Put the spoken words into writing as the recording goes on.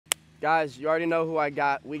Guys, you already know who I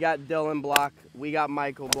got. We got Dylan Block. We got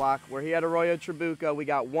Michael Block. We're here at Arroyo Trabuco. We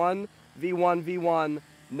got 1v1v1,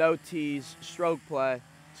 no tees, stroke play.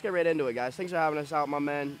 Let's get right into it, guys. Thanks for having us out, my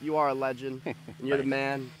man. You are a legend, and you're the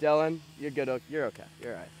man. Dylan, you're good. You're okay.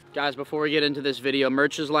 You're all right. Guys, before we get into this video,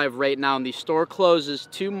 merch is live right now, and the store closes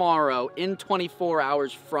tomorrow in 24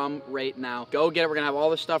 hours from right now. Go get it. We're going to have all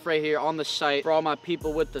the stuff right here on the site for all my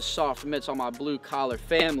people with the soft mitts, all my blue-collar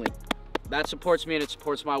family. That supports me, and it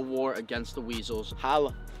supports my war against the weasels.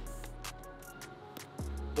 Holla.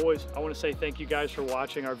 Boys, I want to say thank you guys for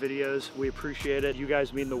watching our videos. We appreciate it. You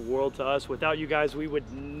guys mean the world to us. Without you guys, we would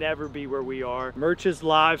never be where we are. Merch is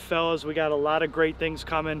live, fellas. We got a lot of great things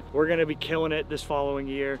coming. We're going to be killing it this following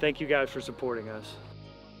year. Thank you guys for supporting us.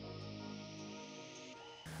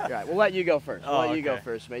 All right, we'll let you go first. We'll let you go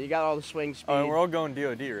first, man. You got all the swing speed. Oh, we're all going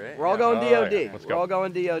DOD, right? We're all going DOD. Yeah. We're all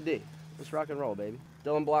going DOD. Let's rock and roll, baby.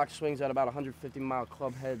 Dylan Block swings at about 150-mile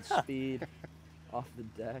club head speed off the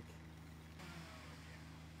deck.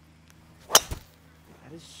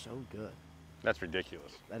 That is so good. That's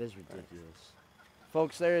ridiculous. That is ridiculous.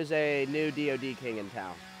 Folks, there is a new DOD King in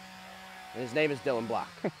town. And his name is Dylan Block.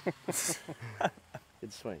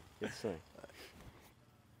 Good swing. Good swing.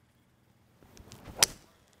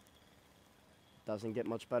 Doesn't get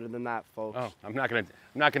much better than that, folks. Oh, I'm not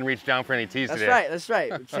gonna reach down for any tees That's today. right. That's right.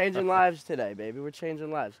 We're changing lives today, baby. We're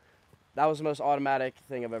changing lives. That was the most automatic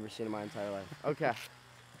thing I've ever seen in my entire life. Okay.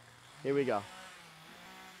 Here we go.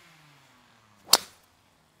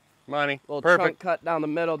 Money. Little Perfect. trunk cut down the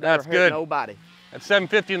middle. That's Never hurt good. nobody. At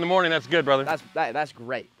 7:50 in the morning, that's good, brother. That's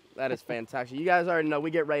great. That is fantastic. You guys already know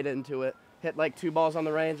we get right into it. Hit like 2 balls on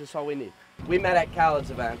the range. That's all we need. We met at Khaled's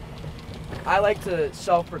event. I like to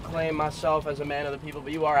self-proclaim myself as a man of the people,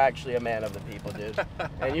 but you are actually a man of the people, dude.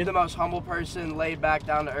 And you're the most humble person, laid back,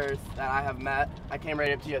 down to earth that I have met. I came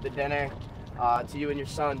right up to you at the dinner, to you and your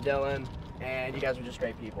son, Dylan, and you guys were just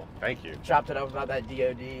great people. Thank you. Chopped it up about that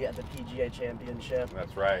DOD at the PGA Championship.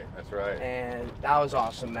 That's right. That's right. And that was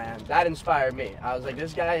awesome, man. That inspired me. I was like,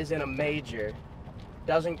 this guy is in a major,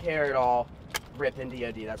 doesn't care at all, ripping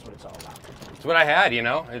DOD. That's what it's all about. It's what I had, you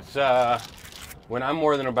know. It's when I'm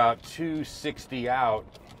more than about 260 out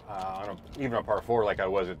on even a par 4 like I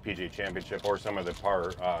was at the PGA Championship or some of the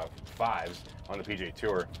par 5s on the PGA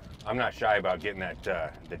Tour, I'm not shy about getting that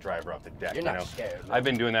the driver off the deck. You're not scared. No. I've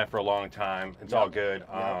been doing that for a long time. It's all good.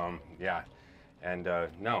 Yeah. And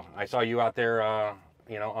no, I saw you out there,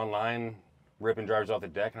 you know, online ripping drivers off the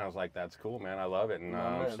deck, and I was like, that's cool, man. I love it, and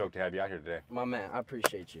I'm stoked to have you out here today. My man, I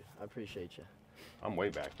appreciate you. I appreciate you. I'm way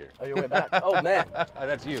back here. Oh, you're way back? Oh, man.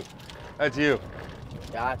 That's you. That's you.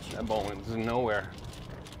 Gotcha. That ball went nowhere.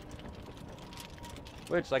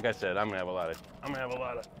 Which, like I said, I'm gonna have a lot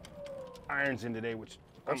of irons in today. Which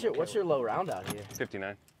what's your low round out here?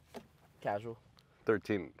 59. Casual.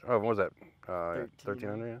 13. Oh, what was that?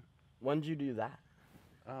 1300. Yeah. When did you do that?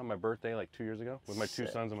 My birthday, like 2 years ago, with my 2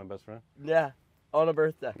 sons and my best friend. Yeah, on a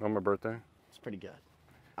birthday. On my birthday. It's pretty good.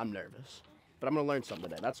 I'm nervous, but I'm gonna learn something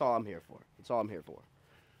today. That's all I'm here for. That's all I'm here for.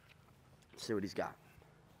 Let's see what he's got.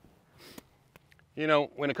 You know,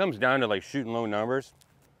 when it comes down to like shooting low numbers,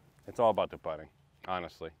 it's all about the putting,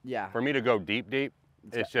 honestly. Yeah. For me to go deep,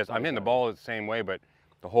 it's just, I'm hitting the ball the same way, but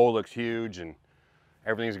the hole looks huge and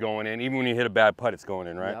everything's going in. Even when you hit a bad putt, it's going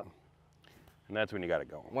in, right? Yep. And that's when you got it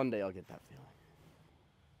going. One day I'll get that feeling.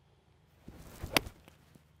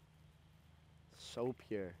 So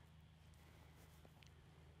pure.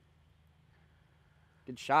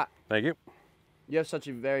 Good shot. Thank you. You have such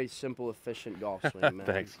a very simple, efficient golf swing, man.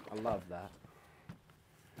 Thanks. I love that.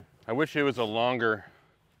 I wish it was a longer,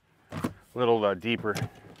 little deeper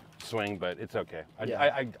swing, but it's okay.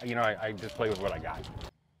 I just play with what I got.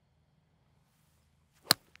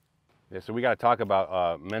 Yeah, so we got to talk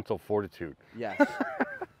about mental fortitude. Yes.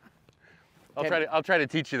 I'll try to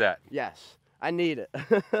teach you that. Yes, I need it.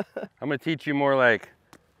 I'm gonna teach you more like,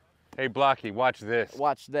 hey Blocky, watch this.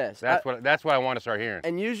 Watch this. That's what I want to start hearing.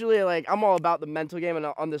 And usually, like, I'm all about the mental game, and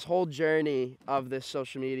on this whole journey of this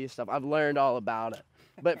social media stuff, I've learned all about it.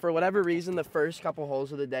 But for whatever reason, the first couple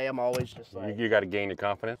holes of the day, I'm always just like... You got to gain your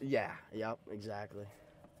confidence? Yeah, yep, exactly.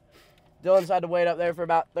 Dylan's had to wait up there for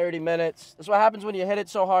about 30 minutes. That's what happens when you hit it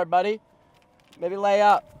so hard, buddy. Maybe lay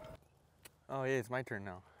up. Oh, yeah, it's my turn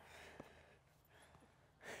now.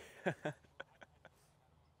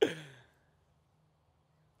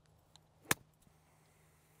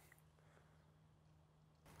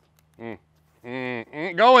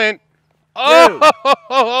 Go in.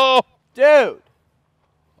 Oh! Dude!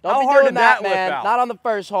 Don't How be hard doing did that man. whip out? Not on the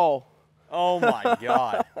first hole. Oh my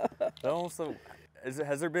God. That also,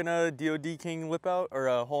 has there been a DOD King whip out or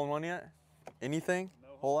a hole in one yet? Anything?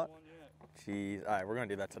 No hole hole out? in one yet. cheese. All right, we're gonna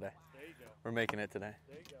do that today. There you go. We're making it today.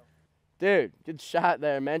 There you go. Dude, good shot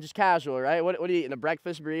there, man. Just casual, right? What are you eating? A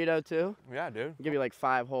breakfast burrito too? Yeah, dude. I'll give you like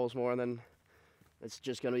 5 holes more than it's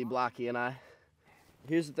just gonna be Blocky and I.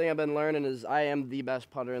 Here's the thing I've been learning is I am the best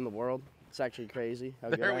putter in the world. It's actually crazy how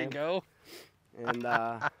good There I we am. go. And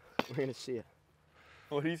we're gonna see it.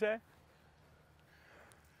 What did you say?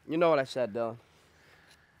 You know what I said, Dylan.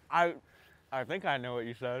 I think I know what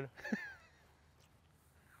you said.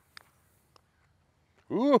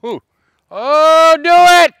 Ooh. Oh, do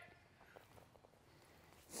it!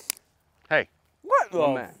 Hey.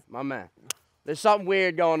 What? My man. There's something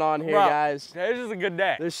weird going on here, Bro, guys. This is a good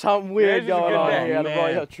day. There's something weird This is a going good on day. here at Man.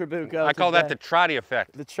 Arroyo Trabuco. I call that the today. trotty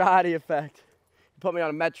effect. The trotty effect. You put me on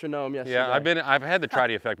a metronome yesterday. Yeah, I've had the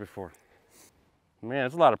trotty effect before. Man,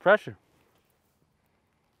 it's a lot of pressure.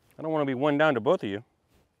 I don't want to be one down to both of you.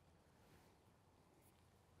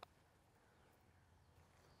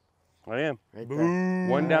 I am. Right there.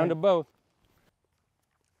 One down to both.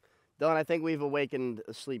 Dylan, I think we've awakened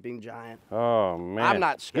a sleeping giant. Oh, man. I'm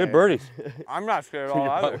not scared. Good birdies. I'm not scared at Your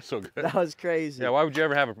all putt either. was so good. That was crazy. Yeah, why would you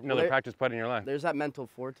ever have another there- practice putt in your life? There's that mental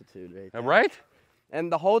fortitude right there. Right?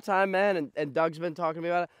 And the whole time, man, and Doug's been talking to me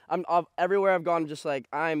about it, everywhere I've gone, just like,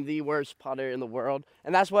 I'm the worst putter in the world.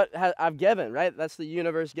 And that's what I've given, right? That's the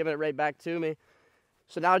universe giving it right back to me.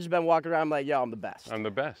 So now I've just been walking around like, yo, I'm the best. I'm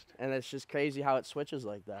the best. And it's just crazy how it switches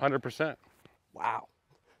like that. 100%. Wow.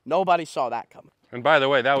 Nobody saw that coming. And by the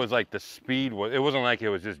way, that was like the speed. It wasn't like it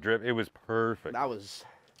was just drip. It was perfect.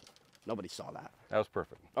 Nobody saw that. That was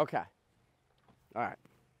perfect. Okay. All right.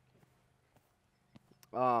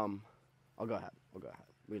 I'll go ahead.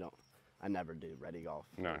 I never do ready golf.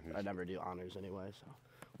 No. I never do honors anyway, so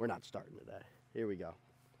we're not starting today. Here we go.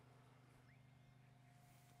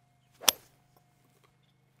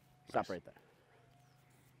 Stop right there.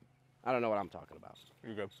 I don't know what I'm talking about.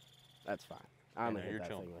 You're good. That's fine. I only know, hit you're that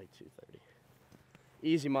chilling. thing like 230.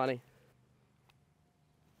 Easy money.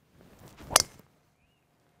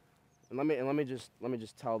 And let me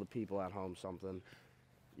just tell the people at home something.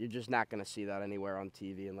 You're just not gonna see that anywhere on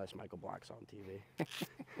TV unless Michael Block's on TV.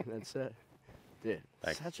 That's it. Dude,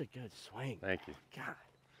 Thanks. such a good swing. Thank you.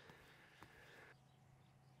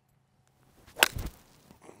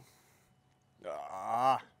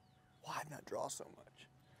 God. Why did that draw so much?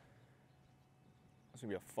 That's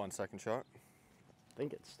gonna be a fun second shot. I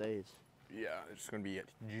think it stays. Yeah, it's gonna be a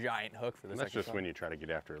giant hook for the And second that's just shot. when you try to get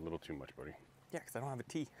after it a little too much, buddy. Yeah, because I don't have a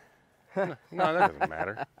tee. No, that doesn't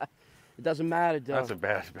matter. It doesn't matter, Dylan. That's a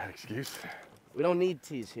bad excuse. We don't need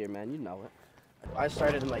tees here, man. You know it. I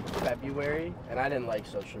started in like February, and I didn't like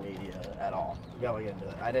social media at all going into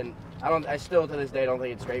it. I still to this day don't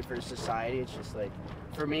think it's great for society. It's just like,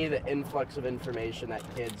 for me, the influx of information that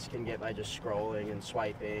kids can get by just scrolling and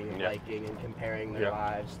swiping and liking and comparing their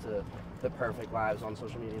lives to the perfect lives on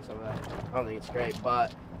social media and stuff like that. I don't think it's great,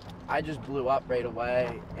 but I just blew up right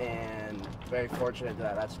away, and very fortunate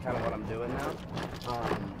that that's kind of what I'm doing now.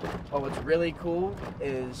 But what's really cool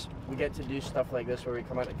is we get to do stuff like this where we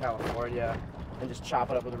come out to California and just chop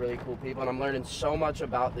it up with really cool people, and I'm learning so much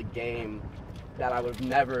about the game that I would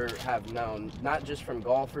never have known, not just from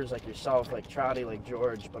golfers like yourself, like Trotty, like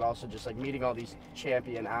George, but also just like meeting all these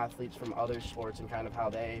champion athletes from other sports and kind of how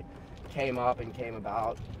they came up and came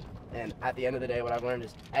about. And at the end of the day, what I've learned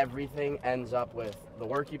is everything ends up with the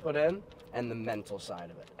work you put in and the mental side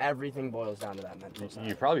of it. Everything boils down to that mental side.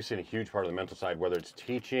 You've probably seen a huge part of the mental side, whether it's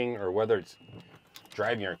teaching or whether it's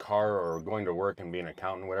driving your car or going to work and being an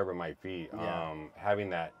accountant, whatever it might be. Having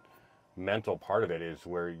that mental part of it is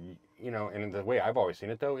where, you know, and the way I've always seen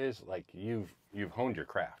it though is like you've honed your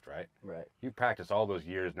craft, right? Right. You practiced all those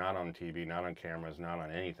years, not on TV, not on cameras, not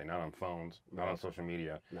on anything, not on phones, not on social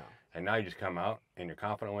media. No. And now you just come out and you're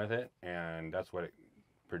confident with it, and that's what it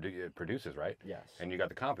produces, right? Yes. And you got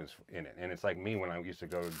the confidence in it. And it's like me when I used to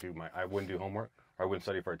go do I wouldn't do homework, or I wouldn't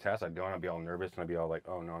study for a test. I'd go and I'd be all nervous and I'd be all like,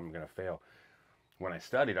 oh no, I'm gonna fail. When I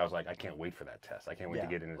studied, I was like, I can't wait for that test. I can't wait to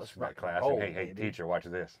get into this class. And hey, teacher, watch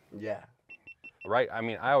this. Yeah. Right? I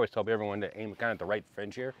mean, I always tell everyone to aim kind of at the right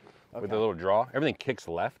fringe here with a little draw. Everything kicks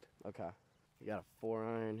left. Okay. You got a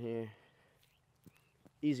 4-iron here.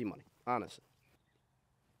 Easy money, honestly.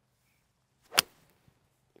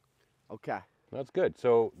 Okay. That's good.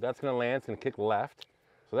 So that's going to land. It's going to kick left.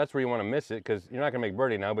 So that's where you want to miss it, because you're not going to make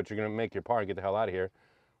birdie now, but you're going to make your par and get the hell out of here.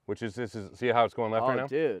 Which is, see how it's going left right now? Oh,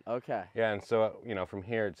 dude. Okay. Yeah, and so, you know, from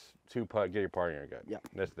here, it's 2 putt, get your par and you're good.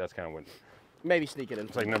 Yeah. That's kind of what... Maybe sneak it in.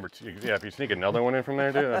 It's like number 2. Yeah, if you sneak another one in from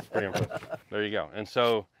there, dude, that's pretty impressive. There you go. And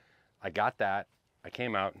so I got that. I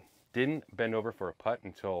came out, didn't bend over for a putt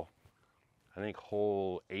until, I think,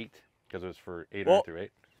 hole 8, because it was for 8 through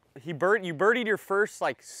 8. you birdied your first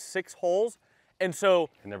like 6 holes, and so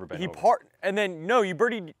never been he over. and then no, you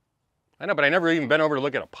birdied. I know, but I never even been over to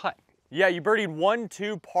look at a putt. Yeah, you birdied 1,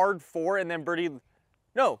 2, parred 4, and then birdied.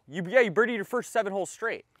 No, you birdied your first 7 holes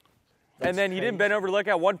straight, and then he didn't bend over to look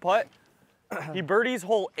at one putt. He birdies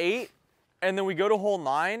hole 8, and then we go to hole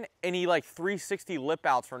 9, and he like 360 lip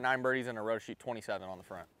outs for 9 birdies in a row, shoot 27 on the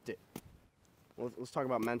front. Dude. Well, let's talk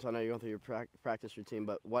about mental. I know you're going through your practice routine,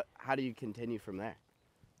 but how do you continue from there?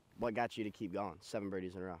 What got you to keep going? 7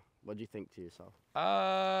 birdies in a row. What did you think to yourself?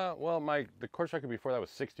 Well, the course record before that was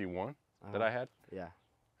 61 that I had. Yeah.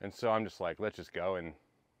 And so I'm just like, let's just go and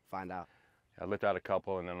find out. I lipped out a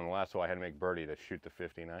couple, and then on the last hole I had to make birdie to shoot the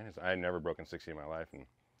 59. I had never broken 60 in my life, and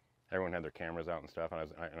everyone had their cameras out and stuff, and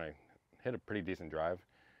I hit a pretty decent drive.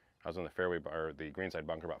 I was on the fairway or the greenside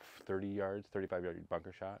bunker, about 30 yards, 35-yard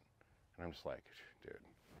bunker shot, and I'm just like, dude,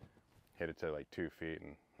 hit it to like 2 feet,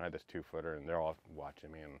 and I had this 2-footer, and they're all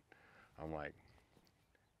watching me, and I'm like,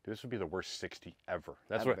 dude, this would be the worst 60 ever.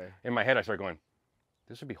 That's what in my head I started going.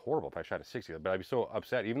 This would be horrible if I shot a 60, but I'd be so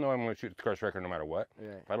upset, even though I'm going to shoot the course record no matter what.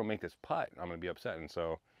 Right. If I don't make this putt, I'm going to be upset. And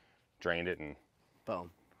so drained it and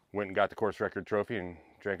boom. Went and got the course record trophy and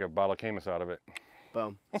drank a bottle of Camus out of it.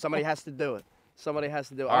 Boom. Somebody has to do it. Somebody has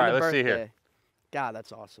to do it. All right, let's see here. God,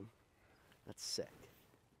 that's awesome. That's sick.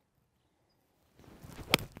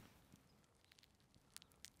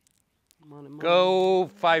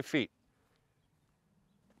 Go 5 feet.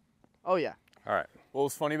 Oh, yeah. All right. What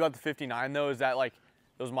was funny about the 59, though, is that, like,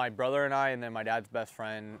 it was my brother and I, and then my dad's best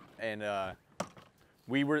friend, and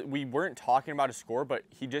we weren't talking about his score, but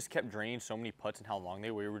he just kept draining so many putts and how long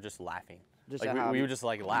they were. We were just laughing. Just like we would just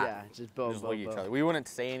like laugh. Yeah, just boom, just look at each other. We wouldn't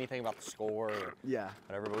say anything about the score or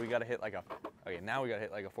whatever, but we got to hit like now we got to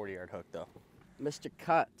hit like a 40-yard hook, though. Mr.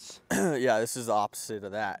 Cuts. Yeah, this is the opposite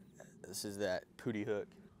of that. This is that pooty hook.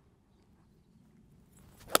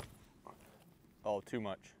 Oh, too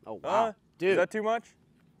much. Oh, wow. Dude. Is that too much?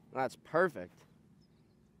 That's perfect.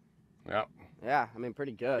 Yep. Yeah, I mean,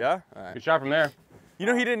 pretty good. Yeah? All right. Good shot from there. You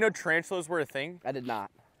know he didn't know tarantulas were a thing? I did not.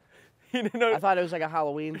 He didn't know. I thought it was like a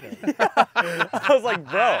Halloween thing. I was like,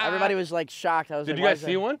 bro. Everybody was like shocked. I was Did like, you guys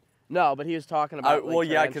see one? No, but he was talking about well,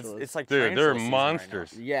 yeah, because it's like dude, they're season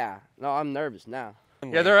monsters. Right yeah. No, I'm nervous now.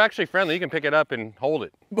 Yeah, they're actually friendly. You can pick it up and hold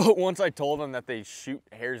it. But once I told them that they shoot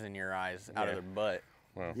hairs in your eyes out of their butt.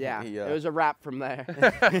 Well, yeah, it was a wrap from there.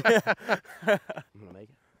 I'm gonna make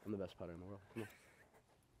it. I'm the best putter in the world. Come on.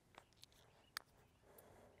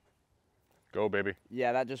 Go, baby.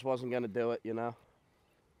 Yeah, that just wasn't gonna do it, you know.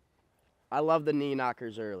 I love the knee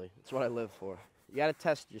knockers early. That's what I live for. You gotta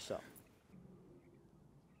test yourself.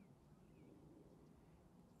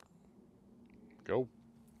 Go.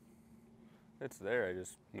 It's there. I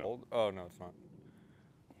just pulled. Oh no, it's not.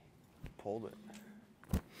 Pulled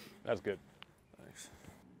it. That's good. Thanks.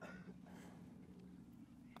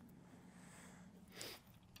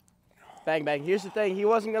 Bang, bang. Here's the thing. He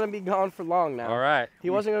wasn't going to be gone for long now. All right.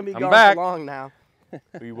 He wasn't going to be gone back. for long now.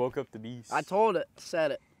 We woke up the beast. I told it.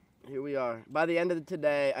 Said it. Here we are. By the end of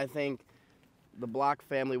today, I think the Block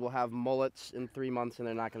family will have mullets in 3 months, and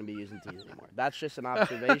they're not going to be using tees anymore. That's just an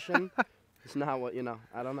observation. It's not what, you know,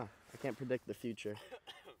 I don't know. I can't predict the future.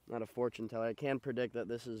 I'm not a fortune teller. I can predict that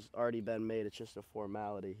this has already been made. It's just a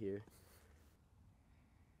formality here.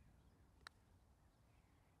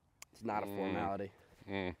 It's not a formality.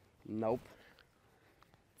 Nope.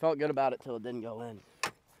 Felt good about it till it didn't go in.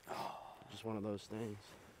 Just one of those things.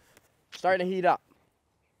 Starting to heat up.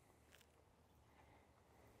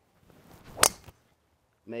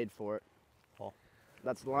 Made for it. Oh.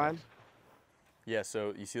 That's the line? Yeah,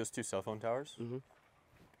 so you see those 2 cell phone towers? Mm-hmm.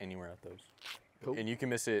 Anywhere at those. Cool. And you can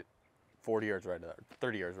miss it 40 yards right of that,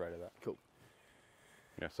 30 yards right of that. Cool.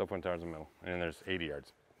 Yeah, cell phone tower's in the middle. And then there's 80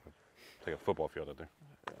 yards. It's like a football field out there.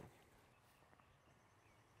 Yeah.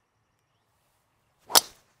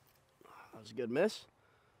 That was a good miss.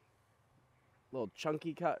 Little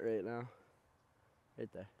chunky cut right now. Right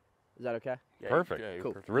there. Is that okay? Yeah, perfect. Yeah,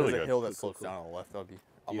 cool. Perfect. Really There's good. a hill that slopes down on the left.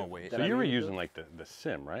 I'm gonna wait. So you were using like the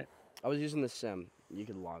sim, right? I was using the sim. You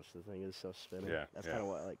could launch the thing. It's so spinning. Yeah. That's kind of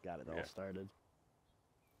what like got it all started.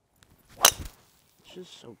 It's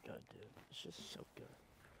just so good, dude. It's just so good.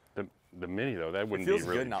 The mini though, that wouldn't it be feels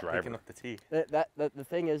really good not driver. picking up the tee. The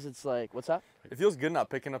thing is, it's like, what's up? It feels good not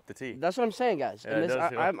picking up the tee. That's what I'm saying, guys. Yeah, And this, it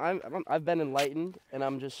does, I've been enlightened, and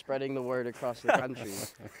I'm just spreading the word across the country.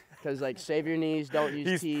 Because like, save your knees, don't use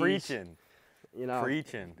tees. He's preaching. You know,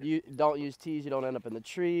 Preaching. You don't use tees, you don't end up in the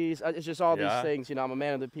trees. It's just all these things. You know, I'm a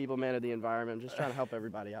man of the people, man of the environment. I'm just trying to help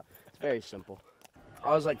everybody out. It's very simple. I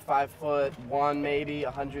was like 5'1", maybe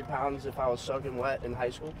 100 pounds if I was soaking wet in high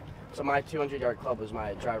school. So my 200-yard club was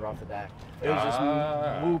my driver off the deck. It was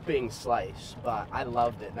just whooping slice, but I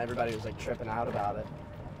loved it, and everybody was like tripping out about it.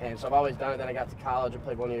 And so I've always done it. Then I got to college. I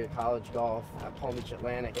played 1 year of college golf at Palm Beach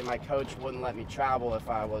Atlantic, and my coach wouldn't let me travel if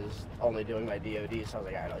I was only doing my DOD. So I was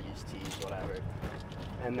like, all right, I'll use tees, whatever.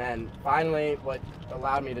 And then finally, what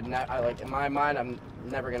allowed me to, in my mind, I'm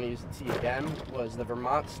never going to use the tee again, was the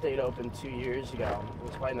Vermont State Open 2 years ago. I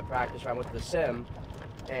was playing the practice round with the sim,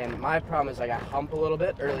 and my problem is I got hump a little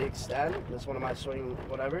bit, early extend. That's one of my swing,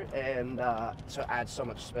 whatever, and so it adds so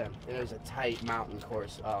much spin. And it was a tight mountain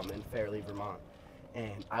course in Fairleigh, Vermont.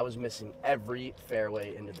 And I was missing every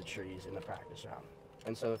fairway into the trees in the practice round.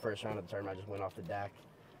 And so the first round of the tournament, I just went off the deck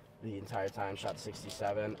the entire time, shot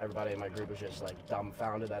 67. Everybody in my group was just like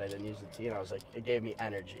dumbfounded that I didn't use the tee, and I was like, it gave me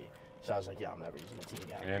energy. So I was like, yeah, I'm never using the tee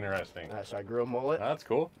again. Interesting. So I grew a mullet. That's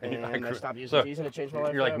cool. And I stopped using tees, and it changed my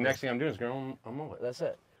life. You're like, forever. next thing I'm doing is growing a mullet. That's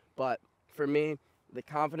it. But for me, the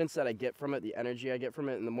confidence that I get from it, the energy I get from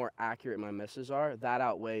it, and the more accurate my misses are, that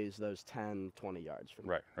outweighs those 10, 20 yards for me.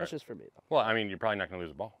 Right. That's just for me, though. Well, I mean, you're probably not going to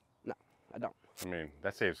lose the ball. No, I don't. I mean,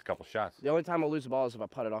 that saves a couple shots. The only time I'll lose the ball is if I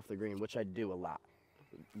putt it off the green, which I do a lot.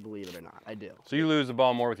 Believe it or not, I do. So you lose the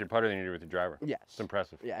ball more with your putter than you do with your driver? Yes. It's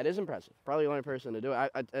impressive. Yeah, it is impressive. Probably the only person to do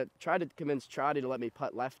it. I tried to convince Trotty to let me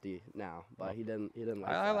putt lefty now, but he didn't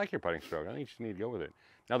like that. I like your putting stroke. I think you just need to go with it.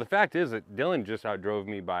 Now, the fact is that Dylan just outdrove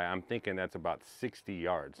me by, I'm thinking that's about 60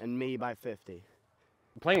 yards. And me by 50.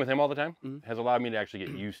 Playing with him all the time has allowed me to actually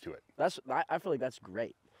get used to it. I feel like that's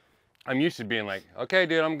great. I'm used to being like, okay,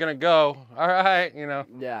 dude, I'm gonna go. All right, you know.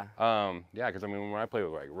 Yeah. Yeah, because I mean, when I play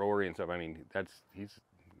with like Rory and stuff, I mean, that's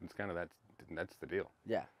the deal.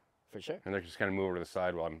 Yeah, for sure. And they're just kind of move over to the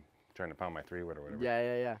side while I'm trying to pound my 3-wood or whatever.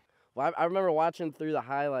 Yeah. Well, I remember watching through the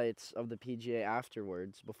highlights of the PGA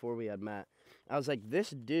afterwards, before we had met. I was like, this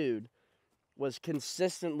dude was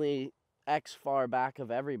consistently X far back of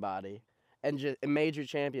everybody, and just a major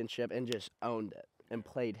championship, and just owned it and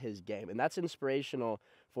played his game. And that's inspirational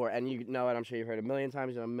for, and you know it, I'm sure you've heard a million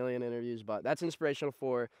times in a million interviews, but that's inspirational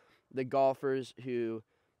for the golfers who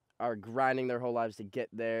are grinding their whole lives to get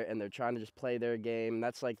there, and they're trying to just play their game.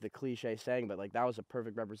 That's like the cliche saying, but like that was a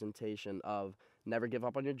perfect representation of never give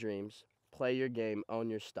up on your dreams, play your game, own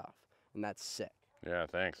your stuff, and that's sick. Yeah,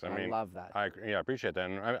 thanks. I love that. I appreciate that,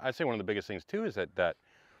 and I say one of the biggest things too is that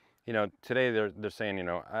you know, today they're saying, you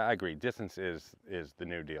know, I agree, distance is the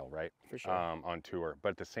new deal, right? For sure. On tour, but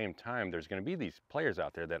at the same time, there's going to be these players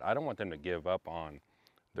out there that I don't want them to give up on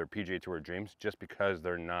their PGA Tour dreams just because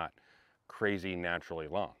they're not crazy naturally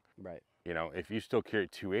long. Right. You know, if you still carry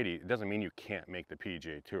 280, it doesn't mean you can't make the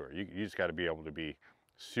PGA Tour. You just got to be able to be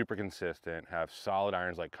super consistent, have solid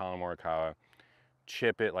irons like Colin Morikawa,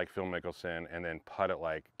 chip it like Phil Mickelson, and then putt it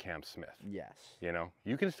like Cam Smith. Yes. You know,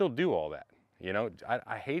 you can still do all that. You know,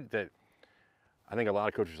 I hate that. I think a lot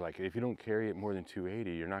of coaches are like, if you don't carry it more than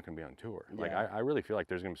 280, you're not going to be on tour. Yeah. Like, I really feel like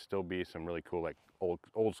there's going to still be some really cool, like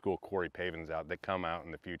old school Corey Pavins out that come out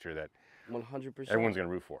in the future that 100%. Everyone's going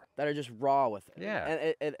to root for. That are just raw with it.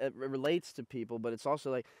 Yeah. And it relates to people, but it's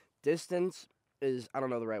also like distance is, I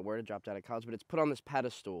don't know the right word, I dropped out of college, but it's put on this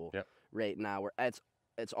pedestal right now where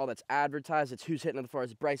it's all that's advertised. It's who's hitting it the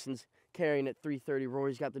farthest. Bryson's carrying it 330.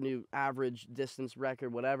 Rory's got the new average distance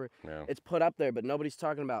record, whatever. Yeah. It's put up there, but nobody's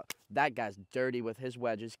talking about that guy's dirty with his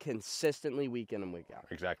wedges consistently week in and week out.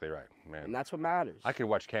 Exactly right, man. And that's what matters. I could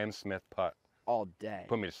watch Cam Smith putt all day.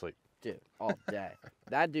 Put me to sleep. Dude, all day.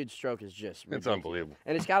 That dude's stroke is just ridiculous. It's unbelievable.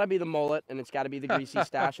 And it's got to be the mullet, and it's got to be the greasy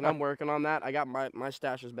stash, and I'm working on that. I got my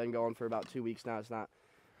stash has been going for about 2 weeks now.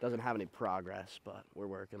 Doesn't have any progress, but we're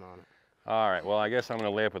working on it. All right, well, I guess I'm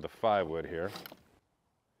going to lay up with the 5-wood here.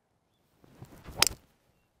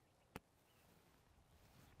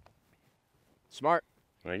 Smart.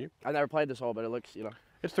 Thank you. I never played this hole, but it looks, you know.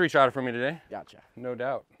 It's 3-shotter for me today. Gotcha. No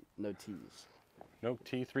doubt. No tees. No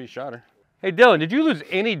tee, 3-shotter. Hey, Dylan, did you lose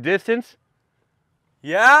any distance?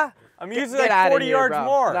 Yeah? I'm using like 40 yards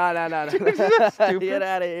more. No. Get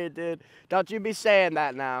out of here, dude. Don't you be saying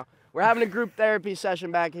that now. We're having a group therapy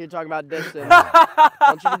session back here talking about distance.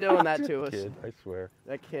 Don't you be doing that to us. Kid, I swear.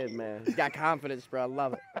 That kid, man. He's got confidence, bro. I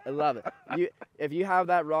love it. I love it. If you have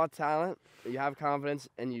that raw talent, you have confidence,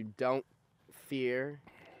 and you don't fear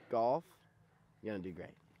golf, you're going to do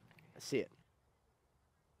great. I see it.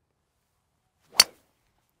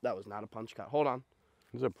 That was not a punch cut. Hold on.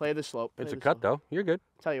 Play the slope. It's a cut, though. You're good.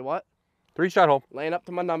 Tell you what. 3-shot hole. Laying up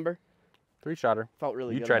to my number. 3-shotter. Felt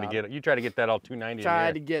really good. You tried to get that all 290.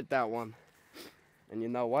 Tried to get that one. And you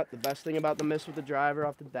know what? The best thing about the miss with the driver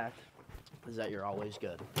off the deck is that you're always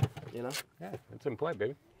good. You know? Yeah, it's in play,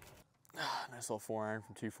 baby. Nice little 4-iron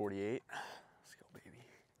from 248. Let's go, baby.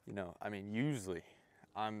 You know, I mean, usually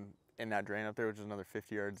I'm in that drain up there, which is another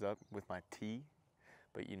 50 yards up with my tee.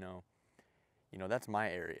 But you know, that's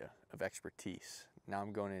my area of expertise. Now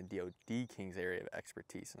I'm going into DOD King's area of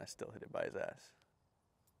expertise, and I still hit it by his ass.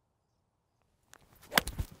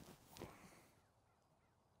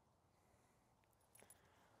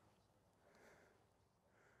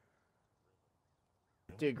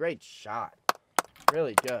 Dude, great shot.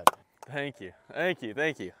 Really good. Thank you. Thank you.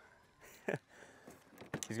 Thank you.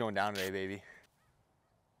 He's going down today, baby.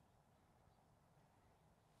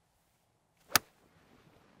 A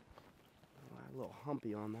little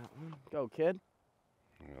humpy on that one. Go, kid.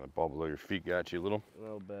 The ball below your feet got you a little. A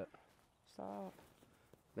little bit. Stop.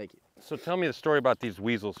 Thank you. So tell me the story about these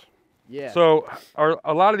weasels. Yeah. So are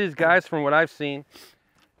a lot of these guys, from what I've seen,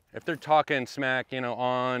 if they're talking smack,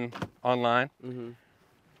 online,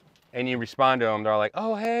 and you respond to them, they're like,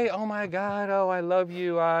 oh, hey, oh my God, oh, I love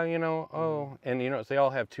you, oh. And they all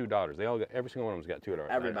have 2 daughters. Every single one of them's got 2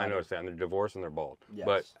 daughters. I noticed that, and they're divorced and they're bald. Yes.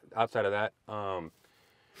 But outside of that,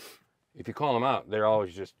 if you call them out, they're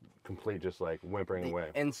always just like whimpering away.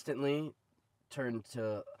 Instantly turn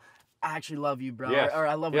to, I actually love you, bro. Yes. Or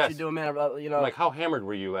I love what you're doing, man. Like, how hammered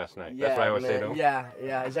were you last night? Yeah, that's what I always say to them.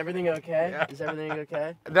 Yeah. Is everything okay? Yeah. Is everything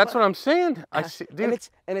okay? That's what I'm saying. I see, dude.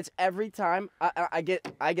 And it's every time I get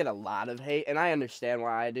a lot of hate, and I understand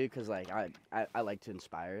why I do, because like I like to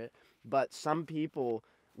inspire it. But some people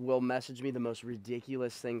will message me the most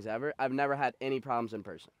ridiculous things ever. I've never had any problems in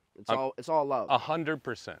person. It's all love.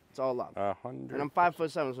 100%. It's all love. 100. And I'm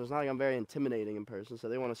 5'7", so it's not like I'm very intimidating in person. So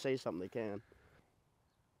they want to say something, they can.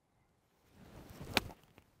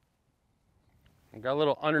 I got a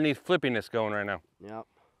little underneath flippiness going right now. Yep.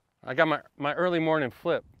 I got my early morning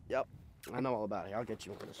flip. Yep. I know all about it. I'll get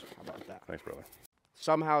you on this. How about that? Thanks, brother.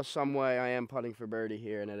 Somehow, some way, I am putting for birdie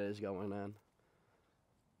here, and it is going in.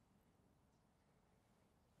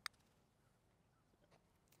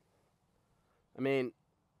 I mean,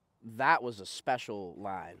 that was a special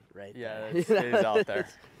line right there. Yeah, it is out there.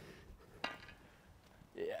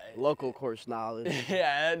 Yeah. Local course knowledge.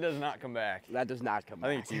 Yeah, that does not come back. That does not come back.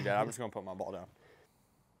 I think it's you, Dad. I'm just going to put my ball down.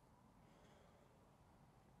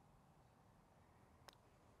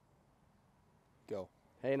 Go.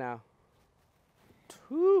 Hey, now.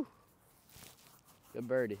 Woo. Good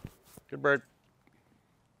birdie. Good bird.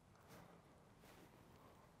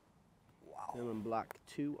 Wow. Dylan block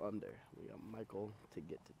 2 under. We got Michael to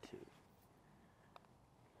get to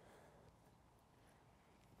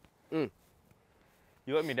 2.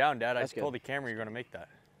 You let me down, Dad. That's I told the camera you're going to make that.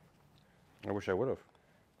 I wish I would have.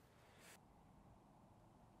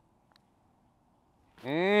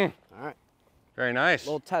 All right. Very nice.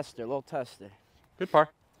 Little tester. Good par.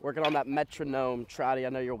 Working on that metronome, Trotty. I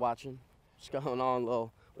know you're watching. What's going on,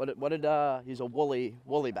 little? What did he's a woolly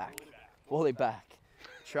back. Woolly back.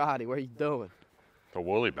 Trotty, what are you doing? The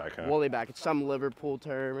woolly back, huh? Woolly back. It's some Liverpool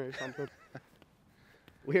term or something.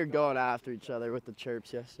 We were going after each other with the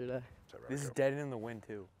chirps yesterday. This is dead in the wind,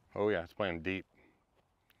 too. Oh, yeah. It's playing deep.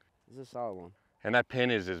 This is a solid one. And that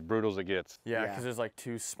pin is as brutal as it gets. Yeah, because there's like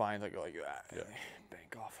 2 spines that go like that. Yeah.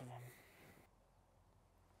 Bank off of them.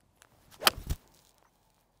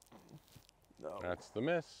 No. That's the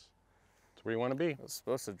miss. That's where you want to be. I was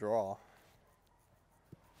supposed to draw.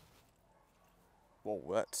 Whoa,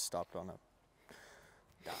 that stopped on a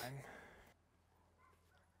dime.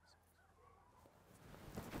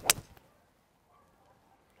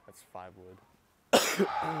 That's 5 wood.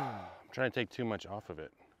 I'm trying to take too much off of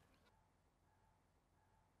it.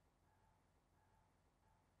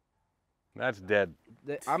 That's dead.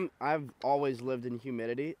 I've always lived in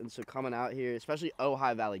humidity, and so coming out here, especially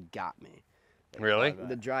Ojai Valley, got me. Really?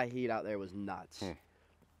 The dry heat out there was nuts.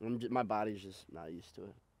 My body's just not used to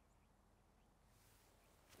it.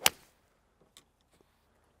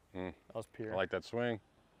 That was pure. I like that swing.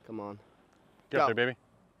 Come on. Get up there, baby.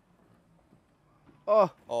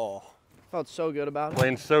 Oh. Felt so good about it.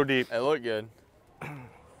 Playing so deep. It looked good.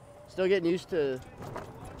 Still getting used to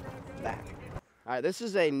that. All right, this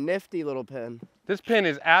is a nifty little pin. This pin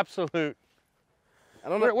is absolute. I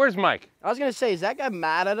don't know. Where's Mike? I was gonna say, is that guy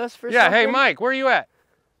mad at us for something? something? Hey Mike, where are you at?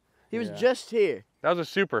 He was just here. That was a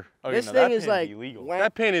super. Oh, this no, thing that is like illegal.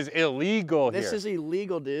 That pin is illegal here. This is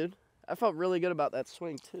illegal, dude. I felt really good about that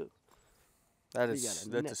swing too. That's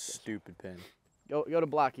a stupid pin. Go to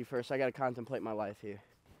Blocky first. I gotta contemplate my life here.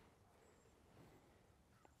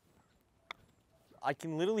 I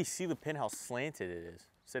can literally see the pin how slanted it is.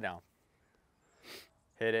 Sit down.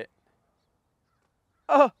 Hit it.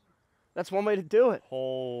 Oh, that's one way to do it.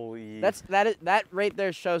 Holy. That right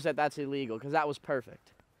there shows that that's illegal, because that was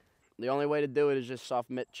perfect. The only way to do it is just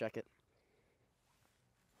soft mitt check it.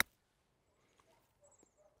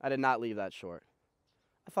 I did not leave that short.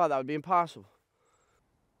 I I thought that would be impossible.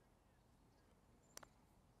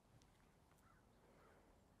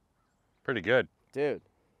 Pretty good. Dude.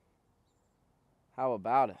 How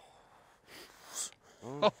about it?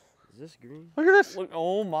 Oh, is this green? Look at this. Look,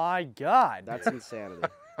 oh my God. That's insanity.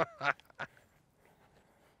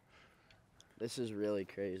 This is really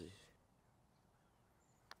crazy.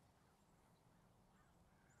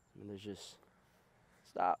 And there's just,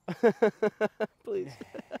 stop. Please.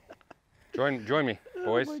 Join me,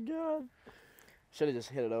 boys. Oh my God. Should have just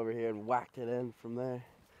hit it over here and whacked it in from there.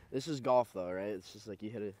 This is golf though, right? It's just like you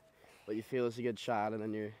hit it, what you feel is a good shot, and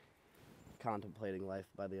then you're contemplating life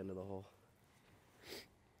by the end of the hole.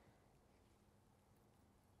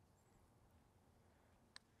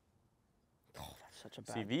 Oh, that's such a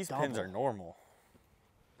bad See, these double. pins are normal.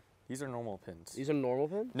 These are normal pins. These are normal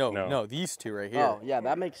pins? No, these two right here. Oh, yeah,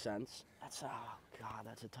 that makes sense. That's, oh God,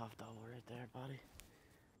 that's a tough double right there, buddy.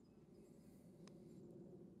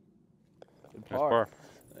 Good Nice par. par.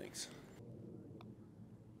 Thanks.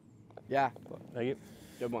 Yeah, Thank you.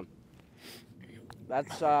 good one. That's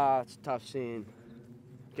it's a tough scene.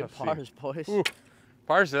 Good Tough scene. pars, boys. Ooh,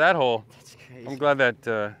 pars to that hole. That's crazy. I'm glad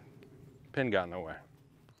that pin got in the way.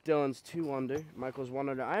 Dylan's 2 under. Michael's 1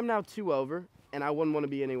 under. I am now 2 over, and I wouldn't want to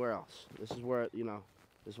be anywhere else. This is where, you know,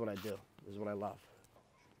 this is what I do. This is what I love.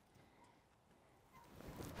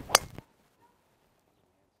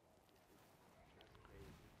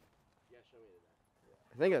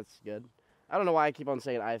 I think that's good. I don't know why I keep on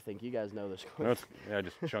saying I think. You guys know this. No, yeah, I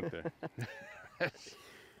just chunked it.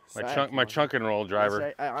 Sorry, my chunk and roll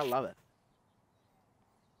driver. I love it.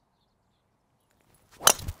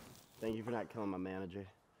 Thank you for not killing my manager.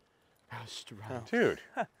 That was straight. Dude,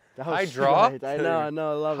 That was high draw? straight. I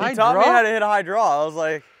know, I love it. He taught me how to hit a high draw. I was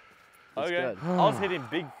like, That's okay. good. I was hitting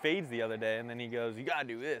big fades the other day, and then he goes, you gotta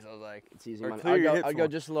do this. I was like, It's easy or money. clear your hips I'll go more.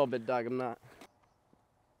 just a little bit, Doug. I'm not.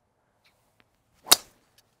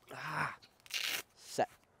 Ah.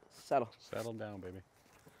 Settle. settle down,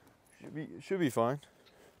 baby. Should be fine.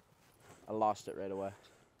 I lost it right away.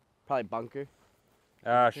 Probably bunker.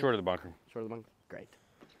 Short of the bunker. Short of the bunker. Great.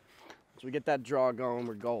 So we get that draw going,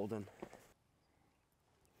 we're golden.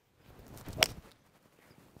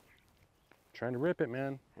 Trying to rip it,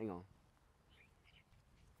 man. Hang on.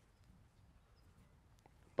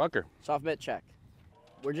 Bunker. Soft mitt check.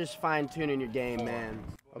 We're just fine tuning your game, man.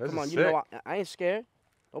 Oh, This come on, is you know sick. I ain't scared.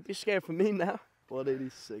 Don't be scared for me now.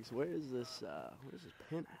 186. Where's this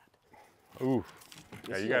pin at? Ooh.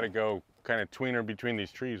 Yeah, This you is got a- to go kind of tweener between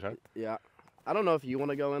these trees, huh? Yeah. I don't know if you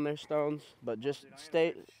want to go in there, Stones, but just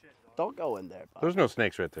stay. Don't go in there, bud. There's no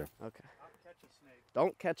snakes right there. Okay.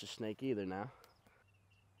 Don't catch a snake either now.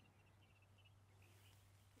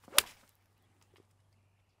 I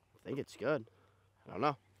think it's good. I don't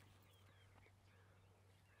know.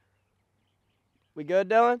 We good,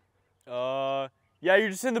 Dylan? Yeah, you're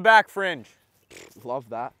just in the back fringe. Love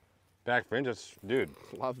that. Back fringe, that's, dude.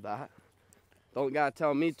 Love that. Don't gotta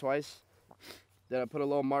tell me twice. Did I put a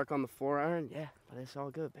little mark on the 4-iron? Yeah, but it's all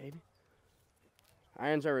good, baby.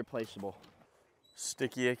 Irons are replaceable.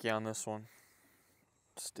 Sticky icky on this one.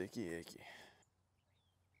 Sticky icky.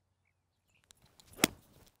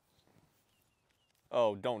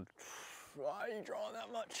 Oh, don't. Why are you drawing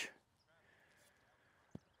that much?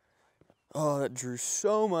 Oh, that drew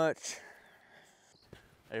so much.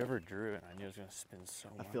 I overdrew it and I knew it was going to spin so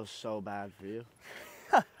I much. feel so bad for you.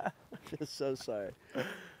 I'm just so sorry.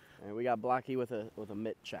 And we got Blocky with a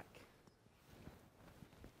mitt check.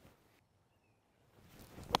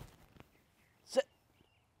 Sit.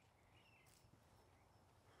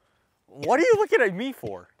 What are you looking at me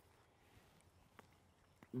for?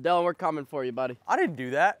 Dylan, we're coming for you, buddy. I didn't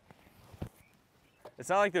do that. It's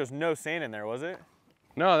not like there was no sand in there, was it?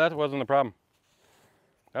 No, that wasn't the problem.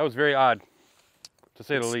 That was very odd, to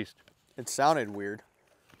say the least. It sounded weird.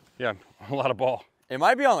 Yeah, a lot of ball. It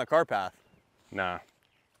might be on the car path. Nah.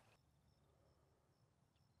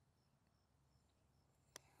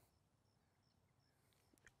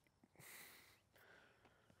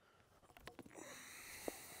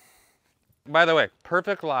 By the way,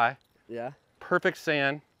 perfect lie, Yeah. perfect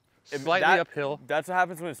sand, slightly uphill, That's what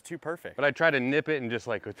happens when it's too perfect. but I tried to nip it and just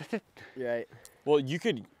like, You're right. Well, you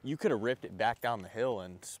could have ripped it back down the hill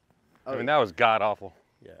and I mean, that was god awful.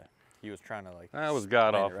 yeah, he was trying to like That was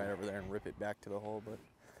god land it awful. right over there and rip it back to the hole, but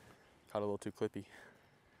caught a little too clippy.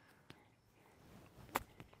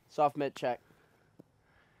 Soft mitt check.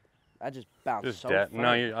 I just bounced Just so dead.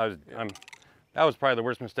 funny. No, that was probably the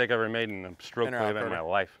worst mistake I ever made in a stroke In or play out, event in my Carter?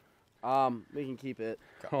 life. We can keep it.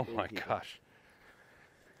 Oh We my can keep it. gosh.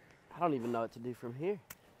 I don't even know what to do from here.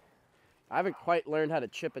 I haven't quite learned how to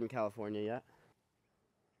chip in California yet.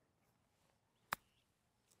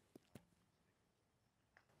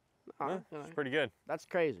 Yeah, it's pretty good. That's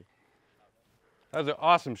crazy. That was an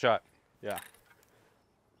awesome shot. Yeah.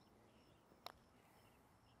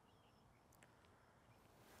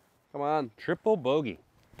 Come on. Triple bogey.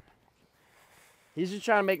 He's just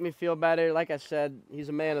trying to make me feel better. Like I said, he's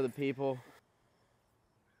a man of the people.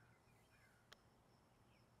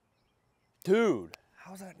 Dude,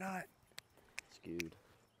 how's that not? Skewed.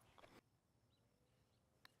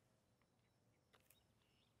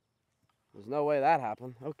 There's no way that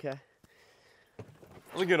happened. Okay.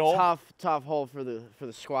 That's a good hole. Tough hole for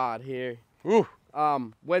the squad here. Ooh.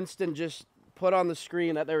 Winston just put on the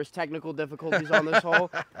screen that there was technical difficulties on this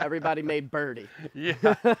hole. Everybody made birdie.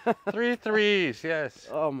 Yeah. 3 threes, yes.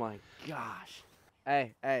 Oh my gosh.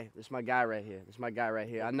 Hey, this is my guy right here. This is my guy right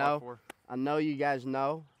here. I know you guys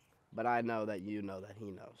know, but I know that you know that he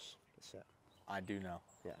knows. That's it. I do know.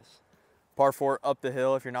 Yes. Par 4 up the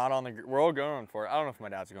hill. If you're not on the, we're all going for it. I don't know if my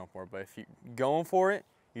dad's going for it, but if you're going for it,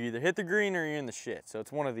 you either hit the green or you're in the shit. So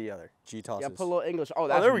it's one or the other. G tosses. Yeah, put a little English. Oh,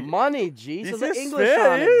 that's money, G. So He's the just English spit,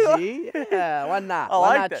 on it, G. Yeah, why not? I Why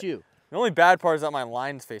like not that. you? The only bad part is that my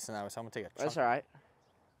line's facing that way, so I'm gonna take a chunk. That's all right.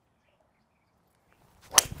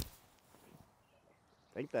 I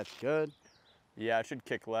think that's good. Yeah, it should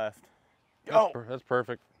kick left. That's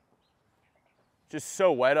perfect. Just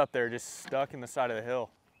so wet up there, just stuck in the side of the hill.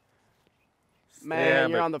 Man,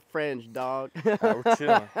 you're on the fringe, dog. We're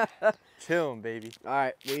chilling. Chilling, baby. All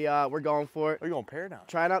right, we're going for it. Are you going paradigm?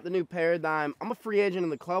 Trying out the new paradigm. I'm a free agent in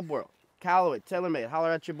the club world. Callaway, TaylorMade, holler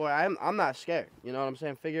at your boy. I'm not scared. You know what I'm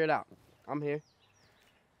saying? Figure it out. I'm here.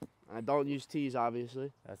 I don't use tees,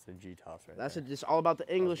 obviously. That's a G toss right That's there. just all about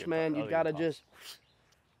the English, man. You gotta toss. just,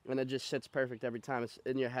 and it just sits perfect every time. It's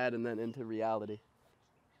in your head and then into reality.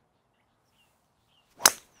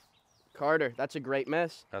 Carter, that's a great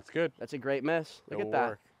miss. That's good. That's a great miss. Look at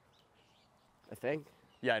that. I think.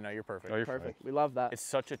 Yeah, no, you're perfect. Oh, you're Perfect. fine. We love that. It's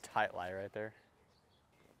such a tight lie right there.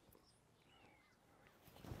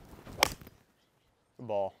 Good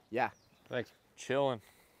ball. Yeah. Thanks. Chilling.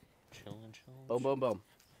 Chilling. Boom, boom, boom.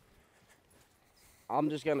 I'm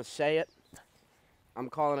just gonna say it.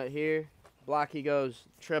 I'm calling it here. Blocky goes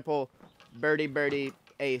triple, birdie, birdie,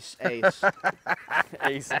 ace, ace.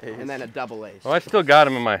 Ace. And then a double ace. Well, I still got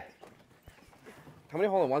him in my How many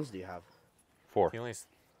hole-in-ones do you have? 4. He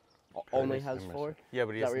Only has 4? Yeah,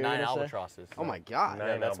 but he Is that has what you were 9 gonna say? albatrosses. Oh my God.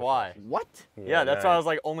 Yeah, that's why. What? Yeah, that's why I was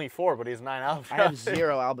like only 4, but he has 9 I albatrosses. have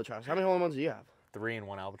 0 albatross. How many hole-in-ones do you have? 3 and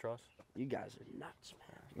 1 albatross. You guys are nuts,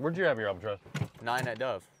 man. Where'd you have your albatross? 9 at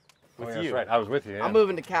Dove. With Oh, yeah, you. that's right. I was with you. Yeah. I'm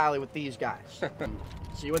moving to Cali with these guys.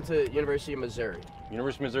 So you went to University of Missouri.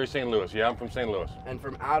 University of Missouri, St. Louis. Yeah, I'm from St. Louis. And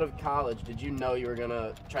from out of college, did you know you were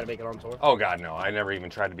gonna try to make it on tour? Oh God, no! I never even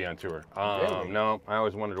tried to be on tour. Really? No, I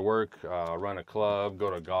always wanted to work, run a club, go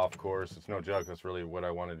to a golf course. It's no joke. That's really what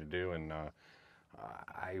I wanted to do. And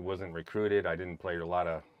I wasn't recruited. I didn't play a lot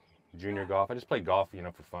of junior golf. I just played golf, you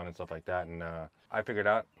know, for fun and stuff like that. And I figured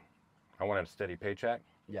out I wanted a steady paycheck.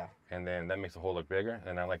 Yeah. And then that makes the hole look bigger.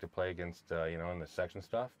 And I like to play against, you know, in the section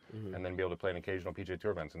stuff, and then be able to play in occasional PGA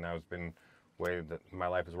Tour events. And that has been the way that my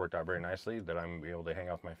life has worked out very nicely, that I'm able to hang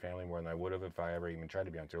out with my family more than I would have if I ever even tried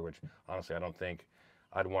to be on tour, which honestly, I don't think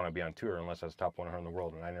I'd want to be on tour unless I was top 100 in the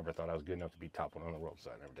world. And I never thought I was good enough to be top 100 in the world,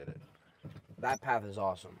 so I never did it. That path is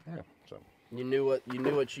awesome. Yeah, so. You knew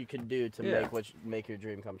what you could do to make your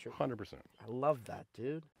dream come true. 100%. I love that,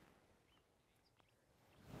 dude.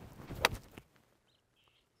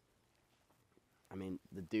 I mean,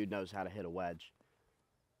 the dude knows how to hit a wedge.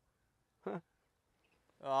 Huh.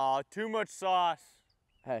 Oh, too much sauce.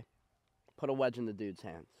 Hey, put a wedge in the dude's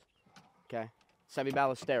hands. Okay? Seve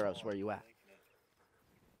Ballesteros, where you at?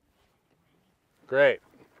 Great.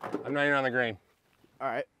 I'm not even on the green. All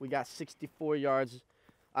right, we got 64 yards.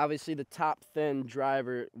 Obviously, the top thin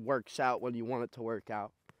driver works out when you want it to work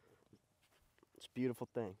out. It's a beautiful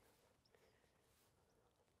thing.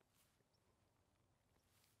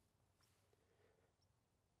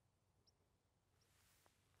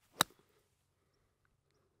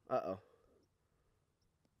 Uh-oh.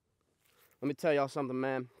 Let me tell y'all something,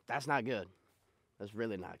 man. That's not good. That's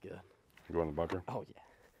really not good. You go in the bunker? Oh, yeah.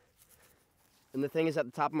 And the thing is, at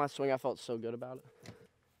the top of my swing, I felt so good about it.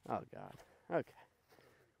 Oh, God. Okay.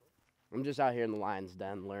 I'm just out here in the lion's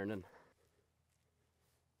den learning.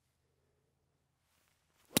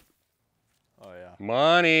 Oh, yeah.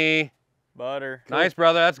 Money. Butter. Nice,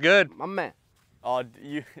 brother. That's good. My man. Oh,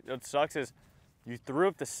 what sucks is you threw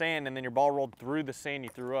up the sand and then your ball rolled through the sand you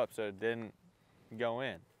threw up, so it didn't go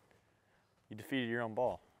in. You defeated your own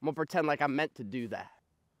ball. I'm going to pretend like I meant to do that.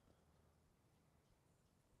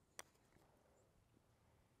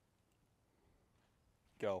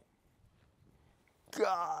 Go.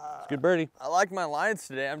 God. Good birdie. I like my lines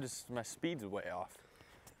today. My speed's way off.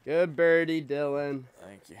 Good birdie, Dylan.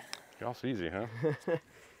 Thank you. Golf's easy, huh?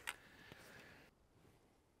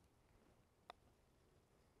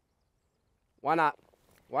 Why not?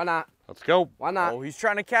 Why not? Let's go. Why not? Oh, he's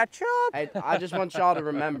trying to catch up. I just want y'all to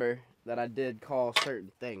remember that I did call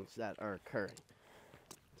certain things that are occurring.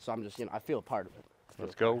 So I'm just, I feel a part of it.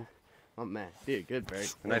 Let's go. Oh, man. Dude, good birdie.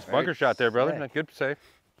 Nice bunker shot there, brother. Sick. Good save.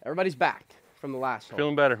 Everybody's back from the last hole.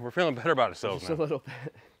 Feeling better. We're feeling better about ourselves Just now. a little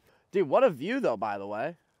bit. Dude, what a view, though, by the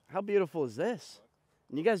way. How beautiful is this?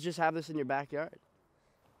 And you guys just have this in your backyard.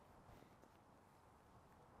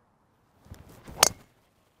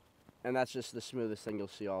 And that's just the smoothest thing you'll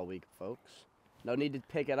see all week, folks. No need to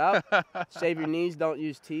pick it up. Save your knees, don't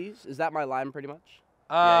use tees. Is that my line pretty much?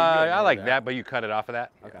 I like that, but you cut it off of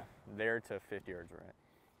that. Okay. There to 50 yards right.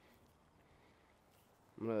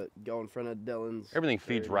 I'm going to go in front of Dylan's. Everything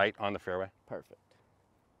feeds birdie. right on the fairway. Perfect.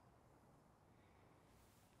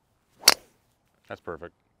 That's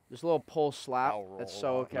perfect. Just a little pull slap. I'll roll That's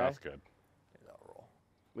so okay. No, that's good. That'll roll.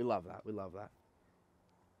 We love that. We love that.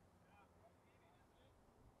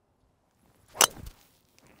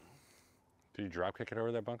 Did you drop kick it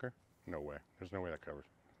over that bunker? No way. There's no way that covers.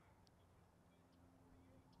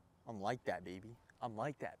 I'm like that, baby. I'm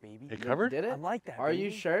like that, baby. It covered? Did it? I'm like that, Are baby.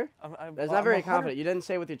 you sure? I'm That's not very confident. You didn't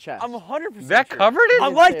say it with your chest. I'm 100% That sure. covered it?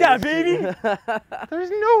 I'm like that, baby.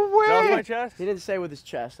 There's no way. That was my chest? He didn't say with his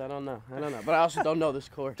chest. I don't know. But I also don't know this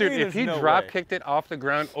course. Dude, There's if he no drop way. kicked it off the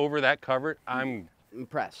ground over that cover, I'm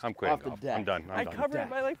Impressed. quitting Off the golf. deck. I'm done. I I'm done. covered it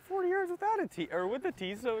by like 40 yards without a tee, or with a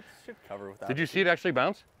tee, so it should cover without. Did you see it actually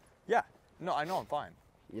bounce? Yeah. No, I know I'm fine.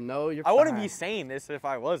 You know you're I wouldn't fine. be saying this if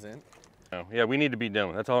I wasn't. No. Yeah, we need to beat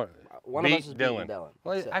Dylan. That's all. One of beat us is beating Dylan.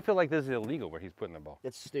 Well, That's it. I feel like this is illegal where he's putting the ball.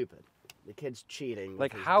 It's stupid. The kid's cheating.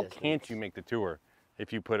 Like, with his how distance. can't you make the tour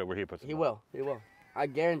if you put it where he puts the He ball? will. He will. I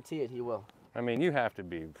guarantee it. He will. I mean, you have to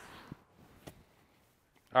be.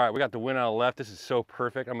 All right, we got the wind out of the left. This is so